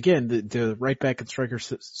 again, the right back and striker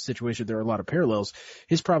situation, there are a lot of parallels.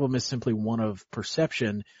 His problem is simply one of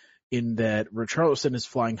perception, in that Richarlison is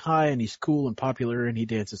flying high and he's cool and popular and he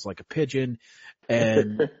dances like a pigeon.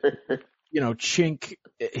 And, Cenk,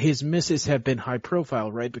 his misses have been high profile,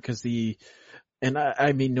 right? Because and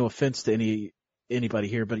I mean no offense to anybody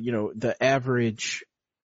here, but the average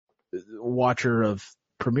watcher of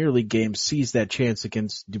Premier League games sees that chance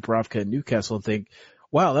against Dubravka and Newcastle and think,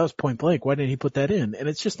 wow, that was point blank. Why didn't he put that in? And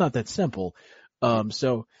it's just not that simple.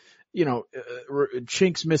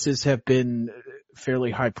 Cenk's misses have been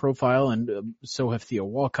fairly high profile, and so have Theo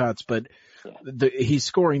Walcott's, but he's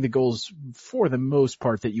scoring the goals for the most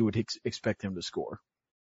part that you would expect him to score.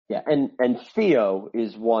 Yeah, and Theo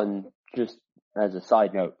is one, just as a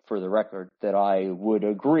side note for the record, that I would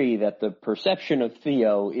agree that the perception of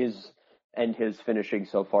Theo and his finishing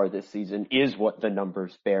so far this season is what the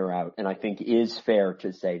numbers bear out, and I think is fair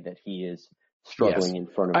to say that he is struggling in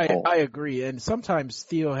front of goal. I agree, and sometimes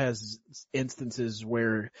Theo has instances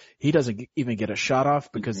where he doesn't even get a shot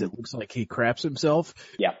off because it looks like he craps himself.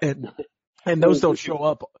 Yeah, and those don't show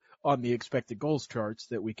up on the expected goals charts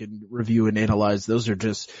that we can review and analyze. Those are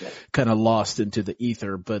just kind of lost into the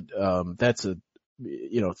ether. But that's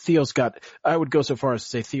Theo's got. I would go so far as to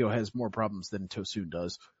say Theo has more problems than Tosun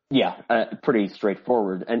does. Yeah, pretty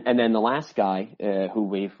straightforward. And then the last guy who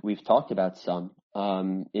we've talked about some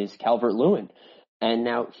is Calvert-Lewin, and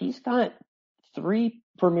now he's got 3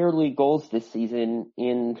 Premier League goals this season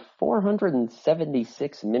in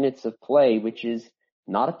 476 minutes of play, which is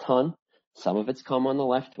not a ton. Some of it's come on the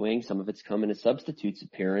left wing, some of it's come in a substitute's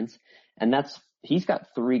appearance, and he's got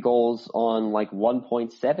 3 goals on like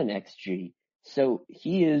 1.7 xG. So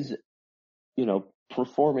he is,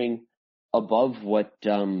 performing above what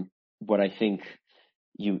I think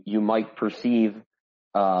you might perceive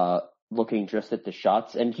looking just at the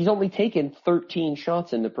shots, and he's only taken 13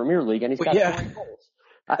 shots in the Premier League, and he's got 3 goals.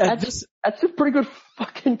 That's a pretty good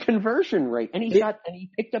fucking conversion rate, and he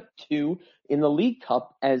picked up 2 in the League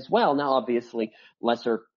Cup as well. Now, obviously,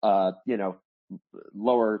 lesser,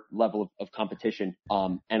 lower level of competition,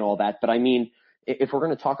 and all that. But I mean, if we're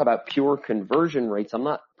going to talk about pure conversion rates, I'm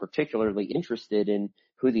not particularly interested in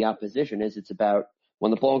who the opposition is. It's about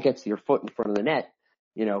when the ball gets to your foot in front of the net,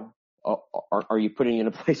 are you putting it in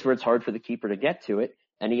a place where it's hard for the keeper to get to it?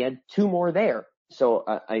 And he had 2 more there. So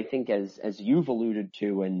I think as you've alluded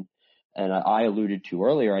to and I alluded to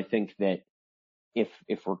earlier, I think that if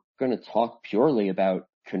we're going to talk purely about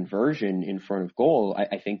conversion in front of goal,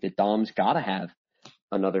 I think that Dom's got to have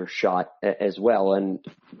another shot as well. And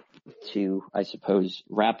to, I suppose,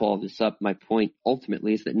 wrap all this up, my point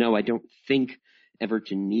ultimately is that no, I don't think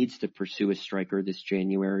Everton needs to pursue a striker this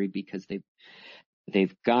January, because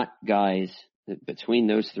they've got guys between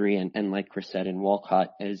those 3 and like Chris said, and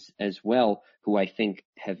Walcott as well, who I think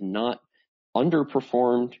have not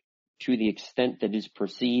underperformed to the extent that is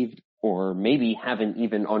perceived, or maybe haven't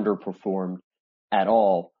even underperformed at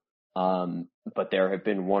all. But there have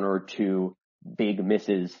been 1 or 2 big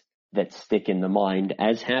misses that stick in the mind,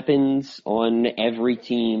 as happens on every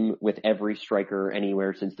team with every striker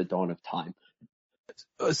anywhere since the dawn of time.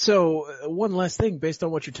 So one last thing, based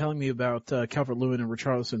on what you're telling me about Calvert-Lewin and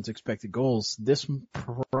Richarlison's expected goals, this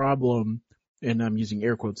problem, and I'm using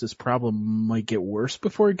air quotes, this problem might get worse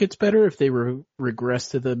before it gets better if they regress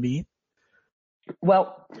to the mean?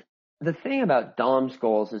 Well, the thing about Dom's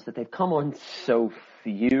goals is that they've come on so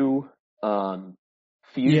few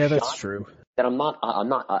few Yeah, that's shots true. that I'm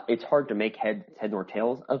not, it's hard to make head nor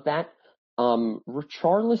tails of that.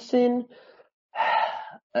 Richarlison,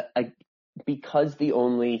 because the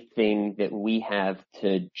only thing that we have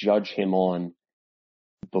to judge him on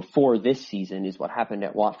before this season is what happened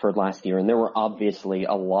at Watford last year, and there were obviously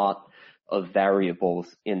a lot of variables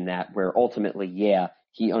in that where ultimately, yeah,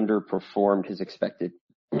 he underperformed his expected,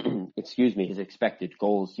 his expected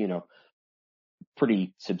goals,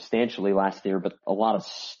 pretty substantially last year, but a lot of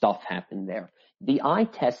stuff happened there. The eye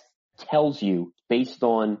test tells you, based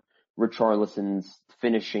on Richarlison's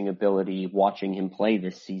finishing ability, watching him play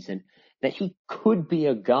this season, that he could be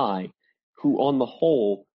a guy who, on the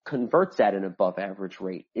whole, converts at an above average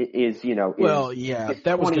rate. Is 20 or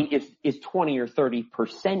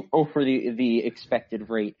 30% over the expected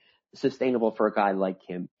rate sustainable for a guy like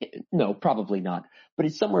him? No, probably not. But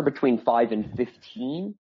it's somewhere between 5 and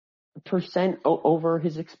 15% over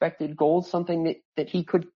his expected goals, something that he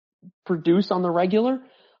could produce on the regular?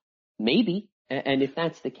 Maybe. And if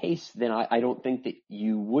that's the case, then I don't think that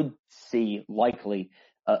you would see likely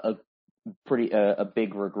a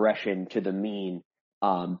big regression to the mean,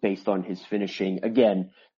 based on his finishing.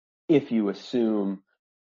 Again, if you assume,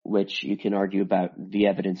 which you can argue about the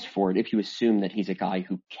evidence for it, if you assume that he's a guy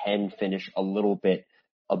who can finish a little bit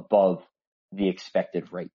above the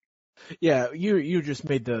expected rate. Yeah, you just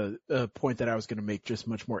made the point that I was going to make just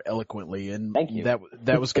much more eloquently, and Thank you.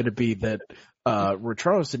 that was going to be that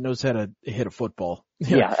Richarlison knows how to hit a football.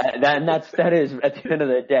 Yeah, that is at the end of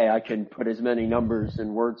the day, I can put as many numbers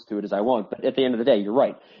and words to it as I want, but at the end of the day, you're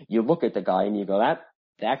right. You look at the guy and you go,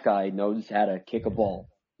 that guy knows how to kick a ball.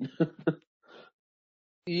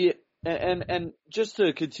 Yeah, and just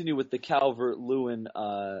to continue with the Calvert-Lewin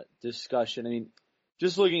discussion, I mean,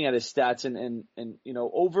 just looking at his stats and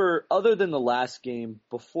over, other than the last game,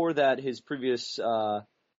 before that, his previous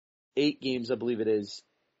 8 games, I believe it is,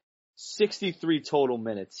 63 total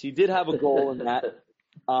minutes. He did have a goal in that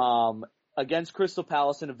against Crystal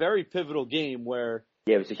Palace in a very pivotal game where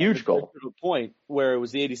it was a huge goal. To the point where it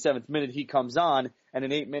was the 87th minute, he comes on and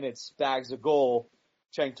in 8 minutes bags a goal.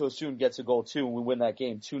 Chang Tosun gets a goal too, and we win that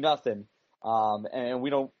game 2-0. And we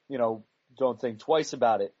don't think twice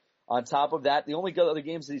about it. On top of that, the only other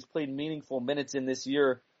games that he's played meaningful minutes in this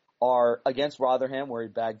year are against Rotherham, where he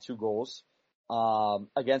bagged 2 goals,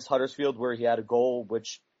 against Huddersfield, where he had a goal,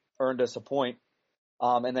 which earned us a point,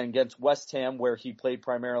 and then against West Ham, where he played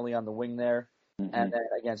primarily on the wing there, and then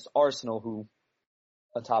against Arsenal, who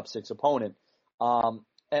a top 6 opponent. And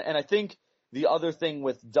I think the other thing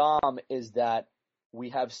with Dom is that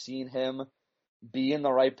we have seen him be in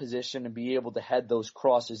the right position and be able to head those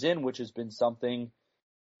crosses in, which has been something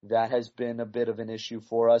that has been a bit of an issue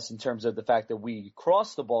for us in terms of the fact that we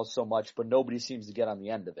cross the ball so much, but nobody seems to get on the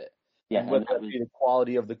end of it. Yeah, and whether that be the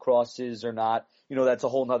quality of the crosses or not, that's a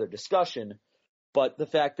whole nother discussion. But the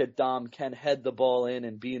fact that Dom can head the ball in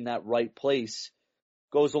and be in that right place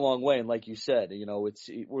goes a long way. And like you said,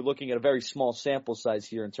 we're looking at a very small sample size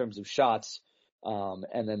here in terms of shots,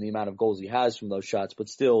 and then the amount of goals he has from those shots. But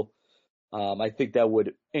still, I think that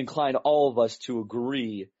would incline all of us to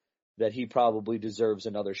agree that he probably deserves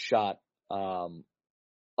another shot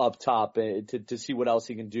up top to see what else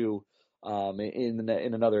he can do in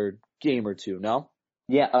another game or two. No?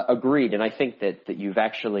 Yeah, agreed. And I think that you've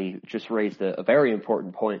actually just raised a very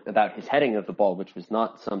important point about his heading of the ball, which was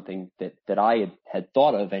not something that I had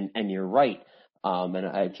thought of. And you're right. And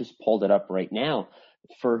I just pulled it up right now.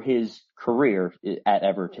 For his career at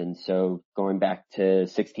Everton, so going back to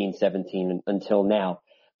 16-17 until now,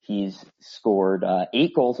 he's scored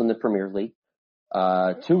 8 goals in the Premier League,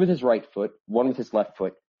 2 with his right foot, 1 with his left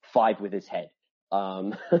foot, 5 with his head.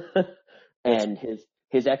 And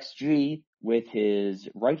his XG with his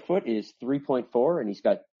right foot is 3.4, and he's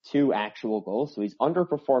got 2 actual goals, so he's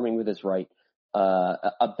underperforming with his right,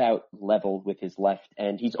 about level with his left,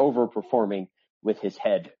 and he's overperforming with his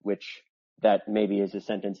head, which that maybe is a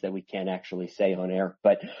sentence that we can't actually say on air,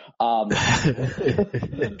 but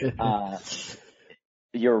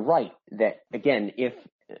you're right that, again, if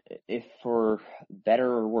for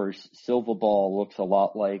better or worse, Silva ball looks a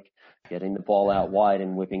lot like getting the ball out wide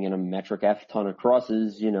and whipping in a metric F ton of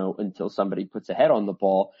crosses, until somebody puts a head on the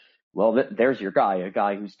ball. Well, there's your guy, a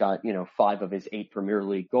guy who's got, 5 of his 8 Premier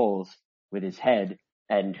League goals with his head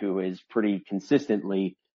and who is pretty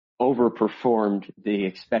consistently overperformed the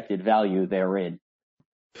expected value therein.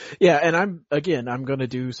 Yeah, and I'm going to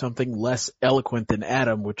do something less eloquent than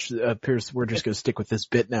Adam, which appears we're just going to stick with this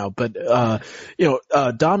bit now. But,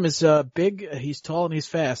 Dom is big, he's tall, and he's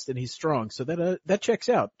fast, and he's strong. So that checks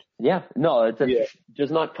out. Yeah, no, it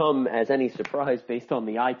does not come as any surprise based on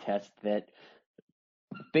the eye test that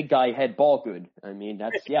big guy head ball good. I mean,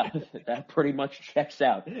 that pretty much checks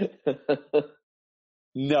out.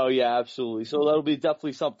 No, yeah, absolutely. So that'll be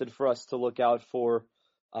definitely something for us to look out for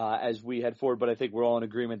as we head forward. But I think we're all in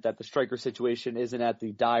agreement that the striker situation isn't at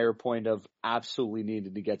the dire point of absolutely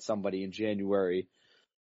needing to get somebody in January.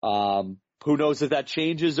 Who knows if that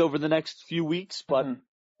changes over the next few weeks, but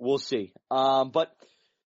we'll see. But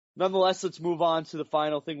nonetheless, let's move on to the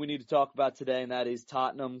final thing we need to talk about today, and that is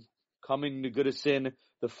Tottenham coming to Goodison,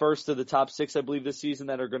 the first of the top 6, I believe, this season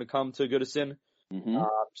that are going to come to Goodison.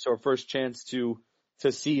 So our first chance to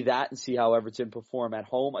see that and see how Everton perform at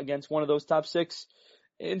home against one of those top 6.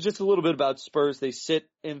 And just a little bit about Spurs. They sit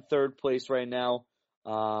in third place right now.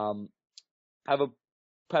 Have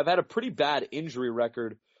had a pretty bad injury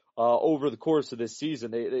record over the course of this season.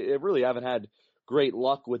 They really haven't had great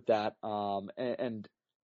luck with that. And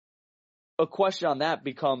a question on that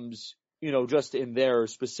becomes, just in their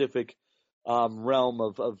specific realm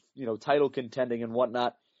of title contending and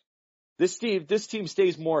whatnot. This team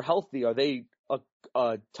stays more healthy. Are they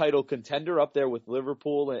a title contender up there with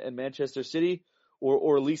Liverpool and Manchester City,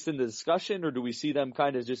 or at least in the discussion, or do we see them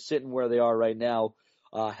kind of just sitting where they are right now,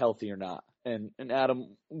 healthy or not? And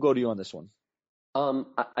Adam, we'll go to you on this one.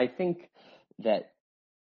 I think that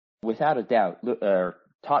without a doubt,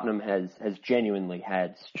 Tottenham has genuinely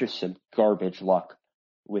had just some garbage luck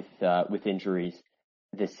with injuries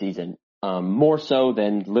this season. More so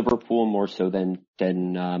than Liverpool, more so than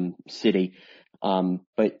City.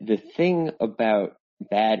 But the thing about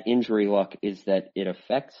bad injury luck is that it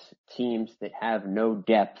affects teams that have no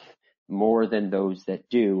depth more than those that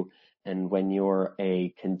do. And when you're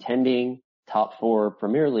a contending top 4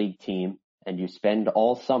 Premier League team and you spend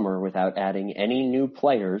all summer without adding any new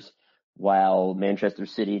players, while Manchester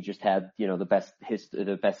City just had,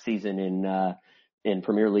 the best season in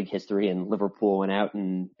Premier League history, and Liverpool went out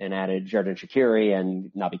and added Xherdan Shaqiri and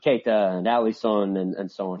Naby Keita and Alisson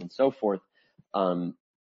and so on and so forth.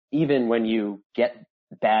 Even when you get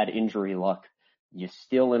bad injury luck, you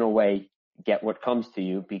still in a way get what comes to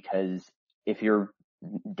you, because if you're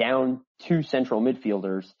down 2 central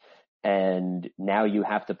midfielders and now you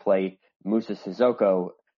have to play Moussa Sissoko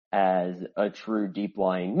as a true deep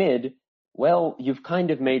lying mid, well, you've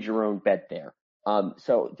kind of made your own bet there.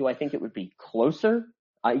 So do I think it would be closer?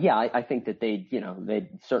 Yeah, I think that they'd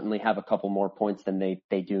certainly have a couple more points than they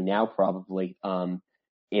do now, probably,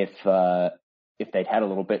 if they'd had a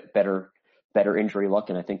little bit better injury luck.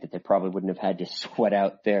 And I think that they probably wouldn't have had to sweat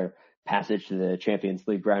out their passage to the Champions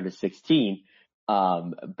League round of 16.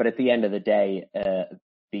 But at the end of the day,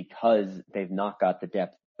 because they've not got the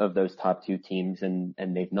depth of those top 2 teams and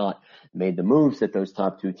they've not made the moves that those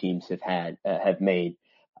top 2 teams have made,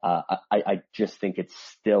 I just think it's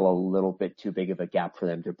still a little bit too big of a gap for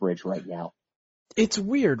them to bridge right now. It's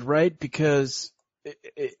weird, right? Because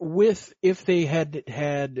if they had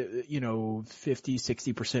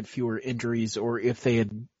 50-60% fewer injuries, or if they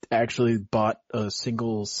had actually bought a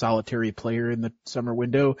single solitary player in the summer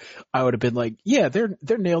window, I would have been like, yeah,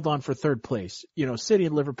 they're nailed on for third place. City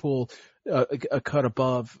and Liverpool a cut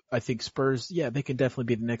above. I think Spurs, yeah, they can definitely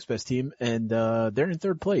be the next best team, and they're in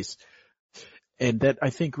third place. And that, I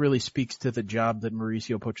think, really speaks to the job that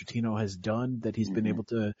Mauricio Pochettino has done, that he's been able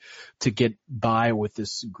to get by with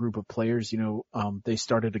this group of players. They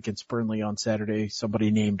started against Burnley on Saturday, somebody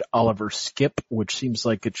named Oliver Skip, which seems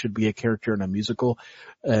like it should be a character in a musical.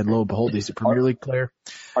 And lo and behold, he's a Premier League player.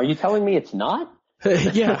 Are you telling me it's not?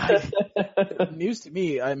 Yeah. News to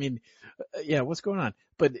me. I mean, yeah, what's going on?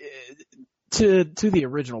 But to the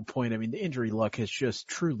original point, I mean, the injury luck has just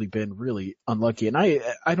truly been really unlucky. And I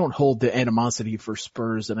don't hold the animosity for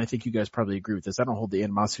Spurs, and I think you guys probably agree with this. I don't hold the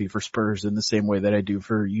animosity for Spurs in the same way that I do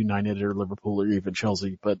for United or Liverpool or even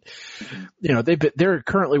Chelsea. But, they're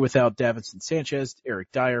currently without Davinson Sanchez,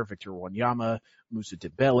 Eric Dyer, Victor Wanyama, Moussa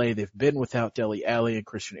Dembele. They've been without Dele Alli and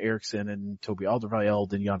Christian Eriksen and Toby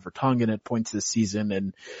Alderweireld and Jan Vertonghen at points this season.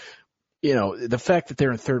 And, the fact that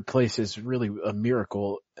they're in third place is really a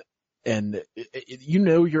miracle. And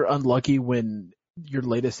you're unlucky when your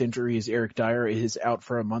latest injury is Eric Dyer is out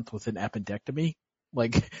for a month with an appendectomy.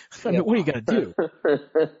 Like, I mean, what are you gonna do?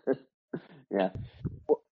 Yeah.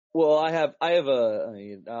 Well, I'm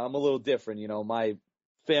a little different. My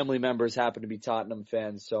family members happen to be Tottenham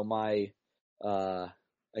fans, so my, I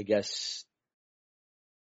guess,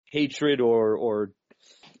 hatred or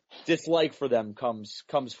dislike for them comes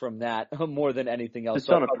from that more than anything else. It's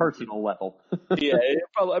on a personal level. Yeah,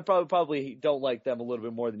 I probably don't like them a little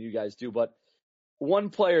bit more than you guys do. But one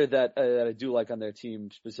player that I do like on their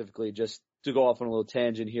team specifically, just to go off on a little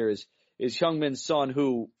tangent here, is Heung-min Son,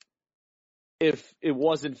 who, if it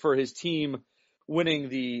wasn't for his team winning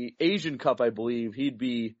the Asian Cup, I believe, he'd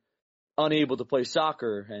be unable to play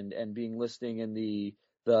soccer and being listing in the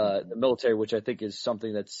military, which I think is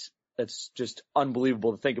something that's just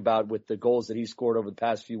unbelievable to think about with the goals that he scored over the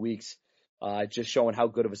past few weeks. Just showing how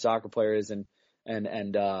good of a soccer player is and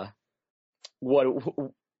what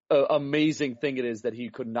amazing thing it is that he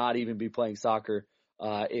could not even be playing soccer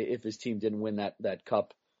if his team didn't win that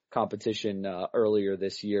cup competition earlier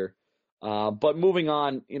this year. But moving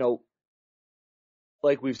on,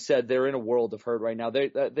 like we've said, they're in a world of hurt right now.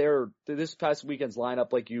 They're this past weekend's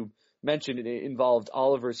lineup, like you mentioned, it involved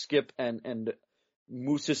Oliver Skip and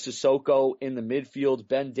Moussa Sissoko in the midfield,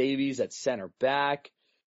 Ben Davies at center back.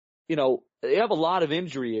 They have a lot of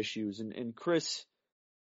injury issues. And Chris,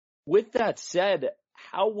 with that said,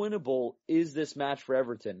 how winnable is this match for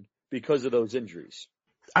Everton because of those injuries?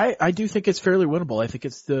 I do think it's fairly winnable. I think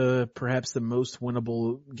it's perhaps the most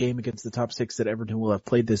winnable game against the top six that Everton will have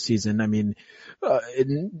played this season. I mean,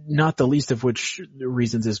 not the least of which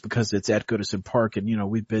reasons is because it's at Goodison Park, and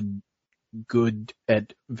we've been good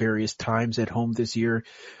at various times at home this year,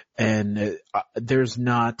 and there's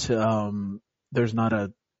not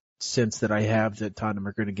a sense that I have that Tottenham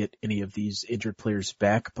are going to get any of these injured players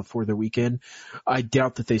back before the weekend. I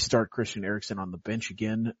doubt that they start Christian Eriksen on the bench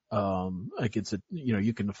again, against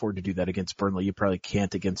you can afford to do that against Burnley. You probably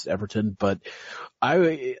can't against Everton, but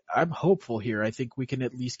I'm hopeful here. I think we can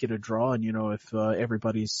at least get a draw. And, if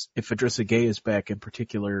Idrissa Gueye is back in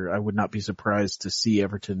particular, I would not be surprised to see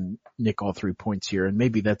Everton nick all 3 points here. And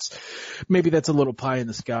maybe that's a little pie in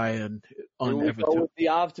the sky and on Everton. Go with the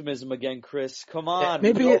optimism again, Chris. Come on.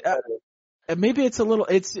 Maybe it's a little,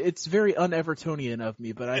 it's very un-Evertonian of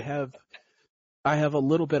me, but I have a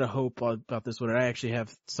little bit of hope about this one. And I actually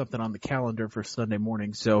have something on the calendar for Sunday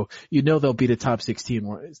morning. So, they'll beat a top 16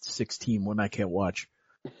 when I can't watch.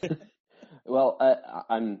 Well,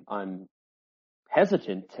 I'm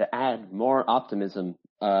hesitant to add more optimism.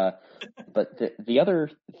 But the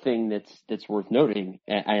other thing that's worth noting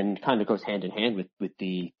and kind of goes hand in hand with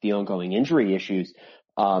the ongoing injury issues,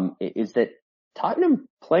 is that Tottenham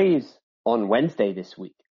plays on Wednesday this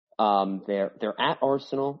week. They're at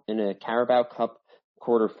Arsenal in a Carabao Cup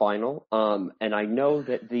quarterfinal. And I know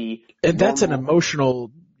that that's an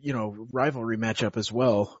emotional, rivalry matchup as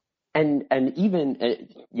well. And even,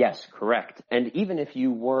 yes, correct. And even if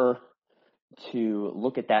you were to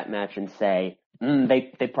look at that match and say,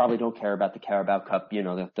 they probably don't care about the Carabao Cup,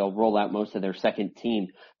 they'll roll out most of their second team.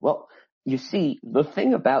 Well, you see, the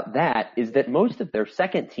thing about that is that most of their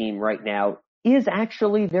second team right now is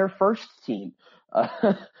actually their first team.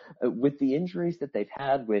 With the injuries that they've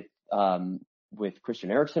had with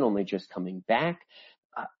Christian Eriksen only just coming back,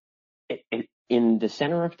 in the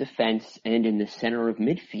center of defense and in the center of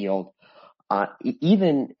midfield,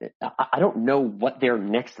 even I don't know what their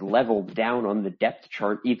next level down on the depth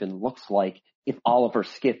chart even looks like if Oliver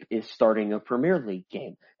Skip is starting a Premier League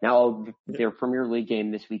game. Now, their Premier League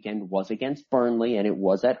game this weekend was against Burnley and it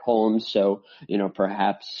was at home. So,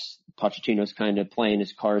 perhaps Pochettino's kind of playing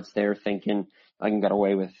his cards there, thinking I can get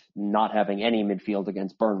away with not having any midfield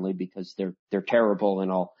against Burnley because they're terrible,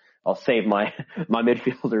 and I'll save my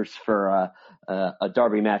midfielders for a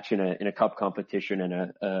derby match in a cup competition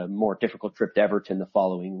and a more difficult trip to Everton the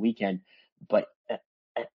following weekend. But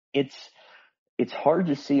it's hard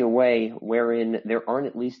to see a way wherein there aren't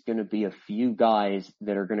at least going to be a few guys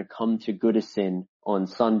that are going to come to Goodison on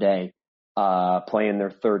Sunday, playing their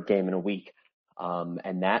third game in a week.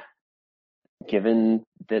 And that, given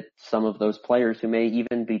that some of those players who may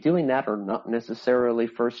even be doing that are not necessarily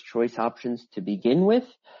first choice options to begin with,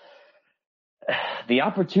 the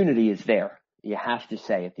opportunity is there. You have to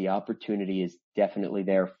say it. The opportunity is definitely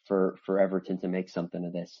there for Everton to make something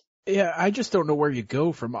of this. Yeah, I just don't know where you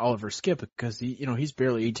go from Oliver Skip because he's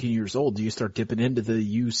barely 18 years old. Do you start dipping into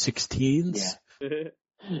the U16s?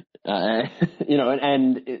 Yeah.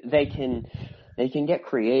 And they can get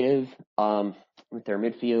creative with their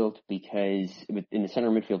midfield because in the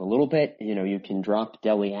center midfield a little bit, you can drop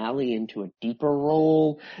Dele Alli into a deeper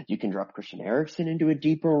role. You can drop Christian Eriksen into a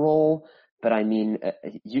deeper role. But I mean,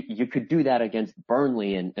 you could do that against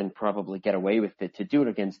Burnley and probably get away with it. To do it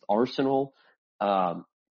against Arsenal,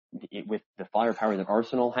 with the firepower that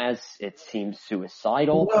Arsenal has, it seems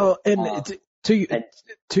suicidal. Well,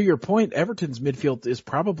 to your point, Everton's midfield is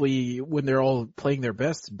probably, when they're all playing their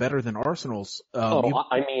best, better than Arsenal's.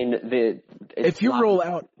 If you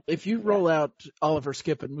roll out Oliver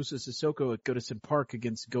Skip and Moussa Sissoko at Goodison Park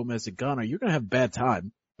against Gomez and Ghana, you're going to have a bad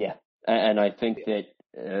time. Yeah, and I think that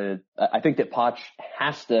Poch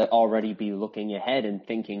has to already be looking ahead and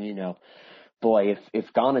thinking, boy,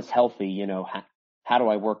 if Ghana's healthy, how do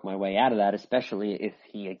I work my way out of that? Especially if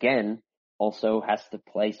he again also has to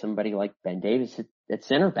play somebody like Ben Davies at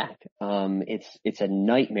center back. It's a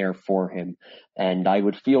nightmare for him, and I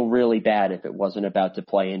would feel really bad if it wasn't about to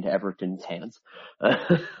play into Everton's hands.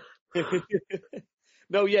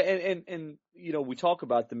 No, yeah, and we talk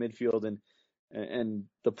about the midfield and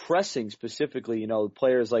the pressing specifically.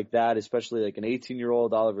 Players like that, especially like an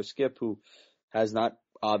 18-year-old Oliver Skipp, who has not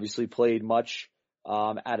obviously played much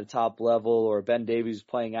at a top level, or Ben Davies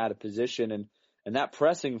playing out of position, and that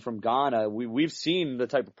pressing from Ghana, we've seen the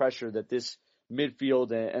type of pressure that this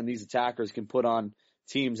midfield and these attackers can put on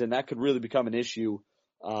teams, and that could really become an issue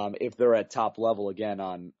if they're at top level again.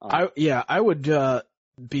 I would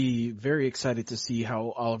be very excited to see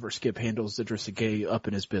how Oliver Skipp handles Idrissa Gueye up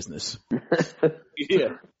in his business.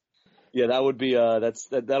 Yeah, that would be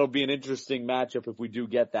that'll be an interesting matchup if we do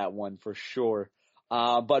get that one for sure.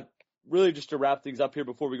 But really, just to wrap things up here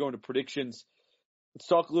before we go into predictions, let's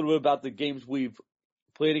talk a little bit about the games we've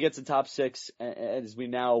played against the top six as we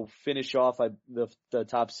now finish off the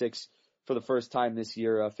top six for the first time this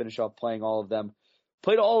year. Finish off playing all of them.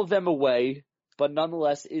 Played all of them away, but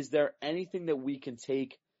nonetheless, is there anything that we can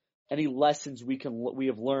take, any lessons we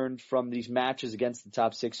have learned from these matches against the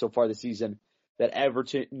top six so far this season that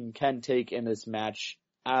Everton can take in this match?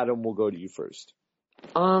 Adam, we'll go to you first.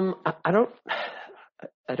 I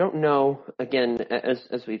don't know. Again,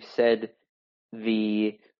 as we've said,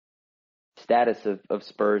 the status of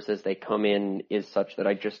Spurs as they come in is such that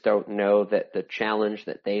I just don't know that the challenge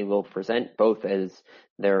that they will present, both as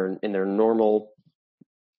in their normal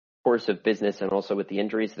course of business and also with the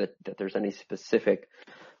injuries, that there's any specific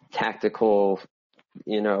tactical,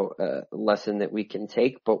 lesson that we can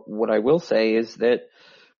take. But what I will say is that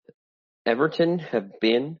Everton have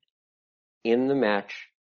been in the match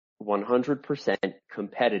 100%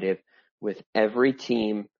 competitive with every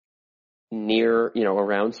team near,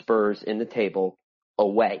 around Spurs in the table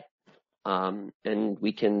away. And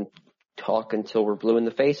we can talk until we're blue in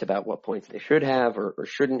the face about what points they should have or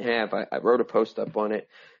shouldn't have. I wrote a post up on it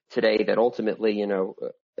today that ultimately,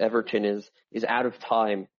 Everton is out of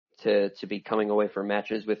time to be coming away from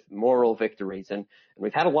matches with moral victories. And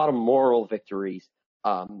we've had a lot of moral victories,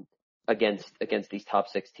 against these top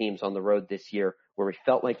six teams on the road this year, where we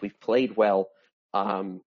felt like we've played well,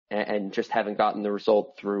 and just haven't gotten the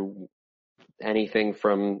result through anything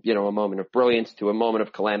from, a moment of brilliance to a moment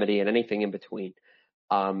of calamity and anything in between.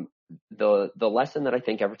 The lesson that I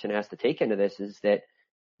think Everton has to take into this is that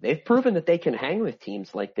they've proven that they can hang with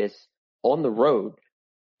teams like this on the road,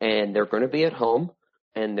 and they're going to be at home,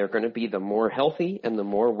 and they're going to be the more healthy and the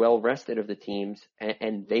more well-rested of the teams,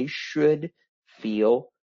 and they should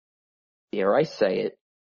feel, dare I say it,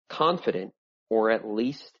 confident, or at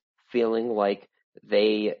least feeling like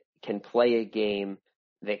they can play a game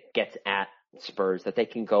that gets at Spurs, that they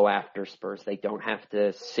can go after Spurs. They don't have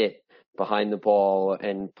to sit behind the ball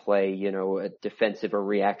and play, a defensive or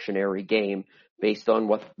reactionary game based on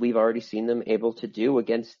what we've already seen them able to do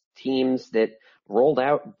against teams that rolled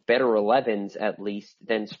out better 11s at least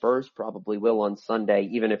than Spurs probably will on Sunday,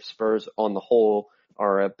 even if Spurs on the whole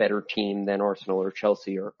are a better team than Arsenal or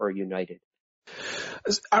Chelsea or United.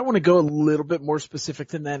 I want to go a little bit more specific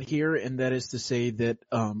than that here, and that is to say that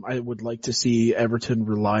I would like to see Everton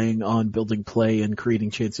relying on building play and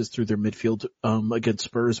creating chances through their midfield against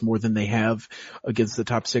Spurs more than they have against the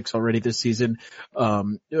top six already this season.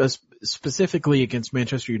 Specifically against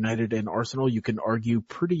Manchester United and Arsenal, you can argue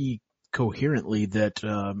pretty coherently that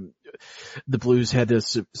the Blues had a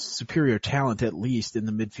superior talent, at least in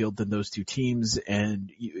the midfield, than those two teams,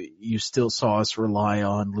 and you still saw us rely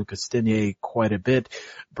on Lucas Digne quite a bit,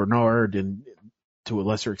 Bernard, and to a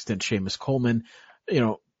lesser extent Seamus Coleman.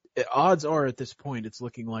 Odds are at this point it's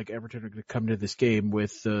looking like Everton are going to come to this game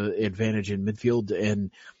with advantage in midfield,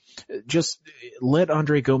 and just let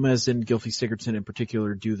Andre Gomez and Gylfi Sigurdsson in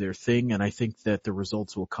particular do their thing, and I think that the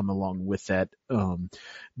results will come along with that.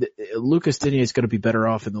 Lucas Digne is going to be better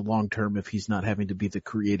off in the long term if he's not having to be the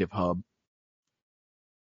creative hub.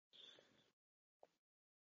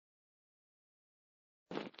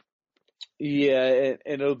 Yeah,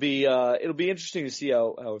 and it'll be interesting to see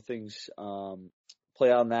how things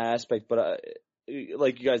play out in that aspect. But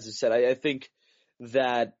like you guys have said, I think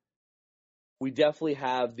that we definitely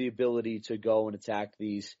have the ability to go and attack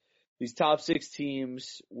these top six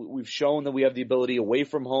teams. We've shown that we have the ability away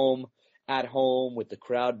from home, at home, with the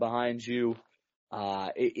crowd behind you.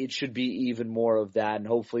 It should be even more of that, and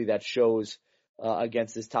hopefully that shows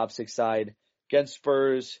against this top six side. Against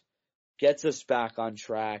Spurs, gets us back on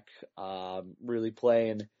track, really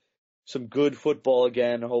playing some good football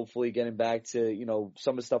again, hopefully getting back to,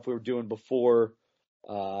 some of the stuff we were doing before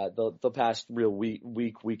the past real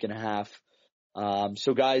week and a half.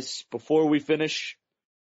 So guys, before we finish,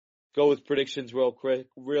 go with predictions real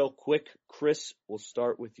quick. Chris, we'll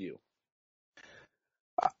start with you.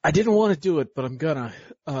 I didn't want to do it, but I'm gonna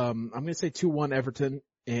say 2-1 Everton.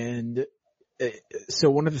 And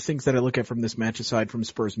so one of the things that I look at from this match, aside from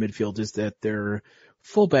Spurs midfield, is that their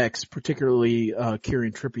fullbacks, particularly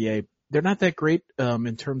Kieran Trippier, they're not that great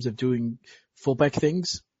in terms of doing fullback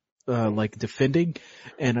things like defending.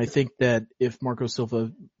 And I think that if Marco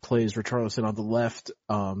Silva plays Richarlison on the left,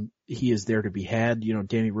 he is there to be had. You know,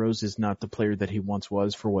 Danny Rose is not the player that he once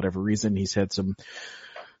was for whatever reason. He's had some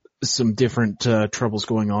different troubles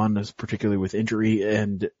going on, particularly with injury,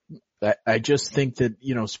 and I just think that,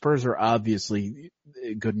 you know, Spurs are obviously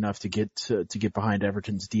good enough to get behind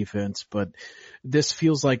Everton's defense, but this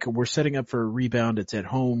feels like we're setting up for a rebound. It's at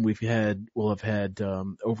home. We'll have had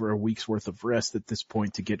over a week's worth of rest at this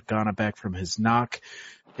point to get Ghana back from his knock,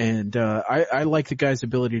 and I like the guy's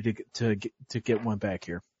ability to get one back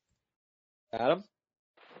here. Adam?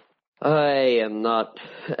 I am not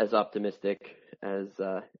as optimistic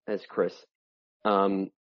as Chris.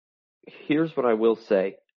 Here's what I will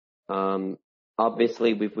say.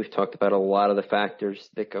 Obviously we've talked about a lot of the factors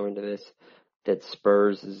that go into this, that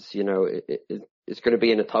Spurs is, you know, is going to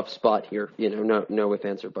be in a tough spot here. You know, no ifs,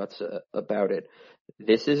 ands, or buts about it.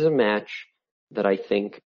 This is a match that I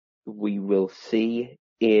think we will see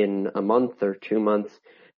in a month or 2 months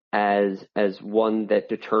as one that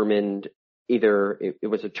determined either it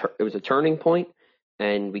was a turning point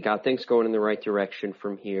and we got things going in the right direction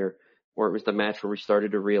from here, or it was the match where we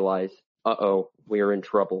started to realize, we're in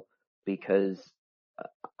trouble, because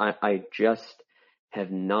I just have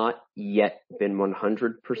not yet been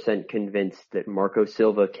 100% convinced that Marco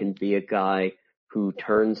Silva can be a guy who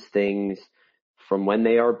turns things from when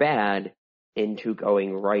they are bad into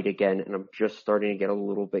going right again, and I'm just starting to get a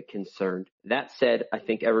little bit concerned. That said, I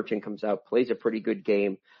think Everton comes out, plays a pretty good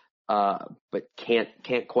game, but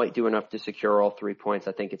can't quite do enough to secure all 3 points.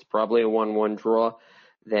 I think it's probably a 1-1 draw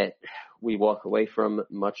that we walk away from,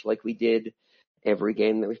 much like we did every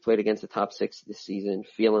game that we've played against the top 6 this season,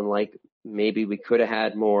 feeling like maybe we could have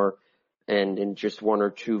had more, and in just 1 or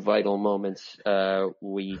 2 vital moments,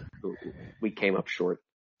 we came up short.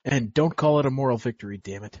 And don't call it a moral victory,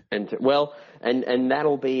 damn it. And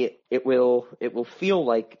that'll be, it will feel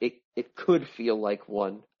like, it could feel like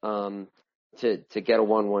one, to get a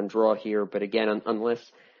 1-1 draw here. But again,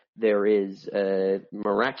 unless there is a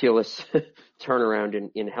miraculous turnaround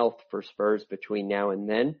in health for Spurs between now and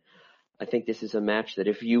then, I think this is a match that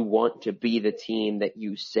if you want to be the team that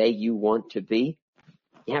you say you want to be,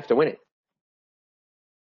 you have to win it.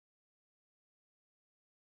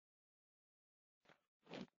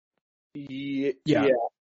 Yeah.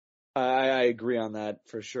 I agree on that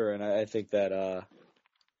for sure, and I think that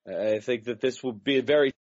this will be a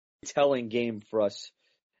very telling game for us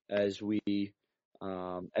as we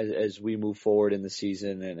move forward in the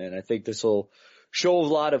season, and I think this will show a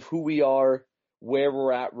lot of who we are, where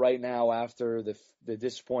we're at right now after the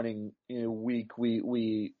disappointing week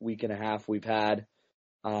and a half we've had.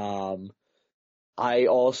 I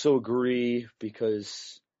also agree,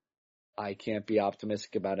 because I can't be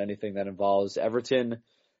optimistic about anything that involves Everton,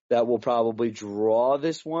 that will probably draw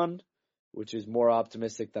this one, which is more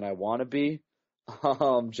optimistic than I want to be.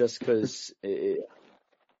 Just because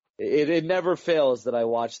it never fails that I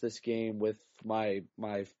watch this game with my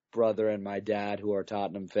brother and my dad, who are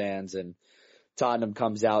Tottenham fans, and Tottenham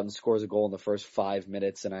comes out and scores a goal in the first 5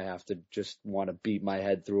 minutes, and I have to just want to beat my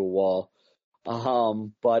head through a wall.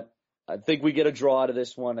 But I think we get a draw out of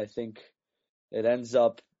this one. I think it ends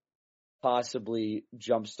up possibly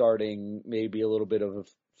jump-starting maybe a little bit of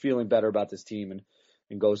feeling better about this team,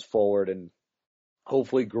 and goes forward and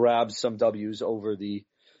hopefully grabs some W's over the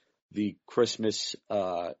Christmas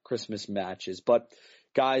matches. But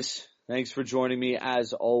guys, thanks for joining me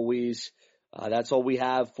as always. That's all we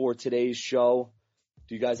have for today's show.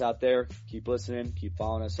 To you guys out there, keep listening, keep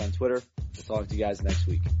following us on Twitter. We'll talk to you guys next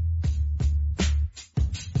week.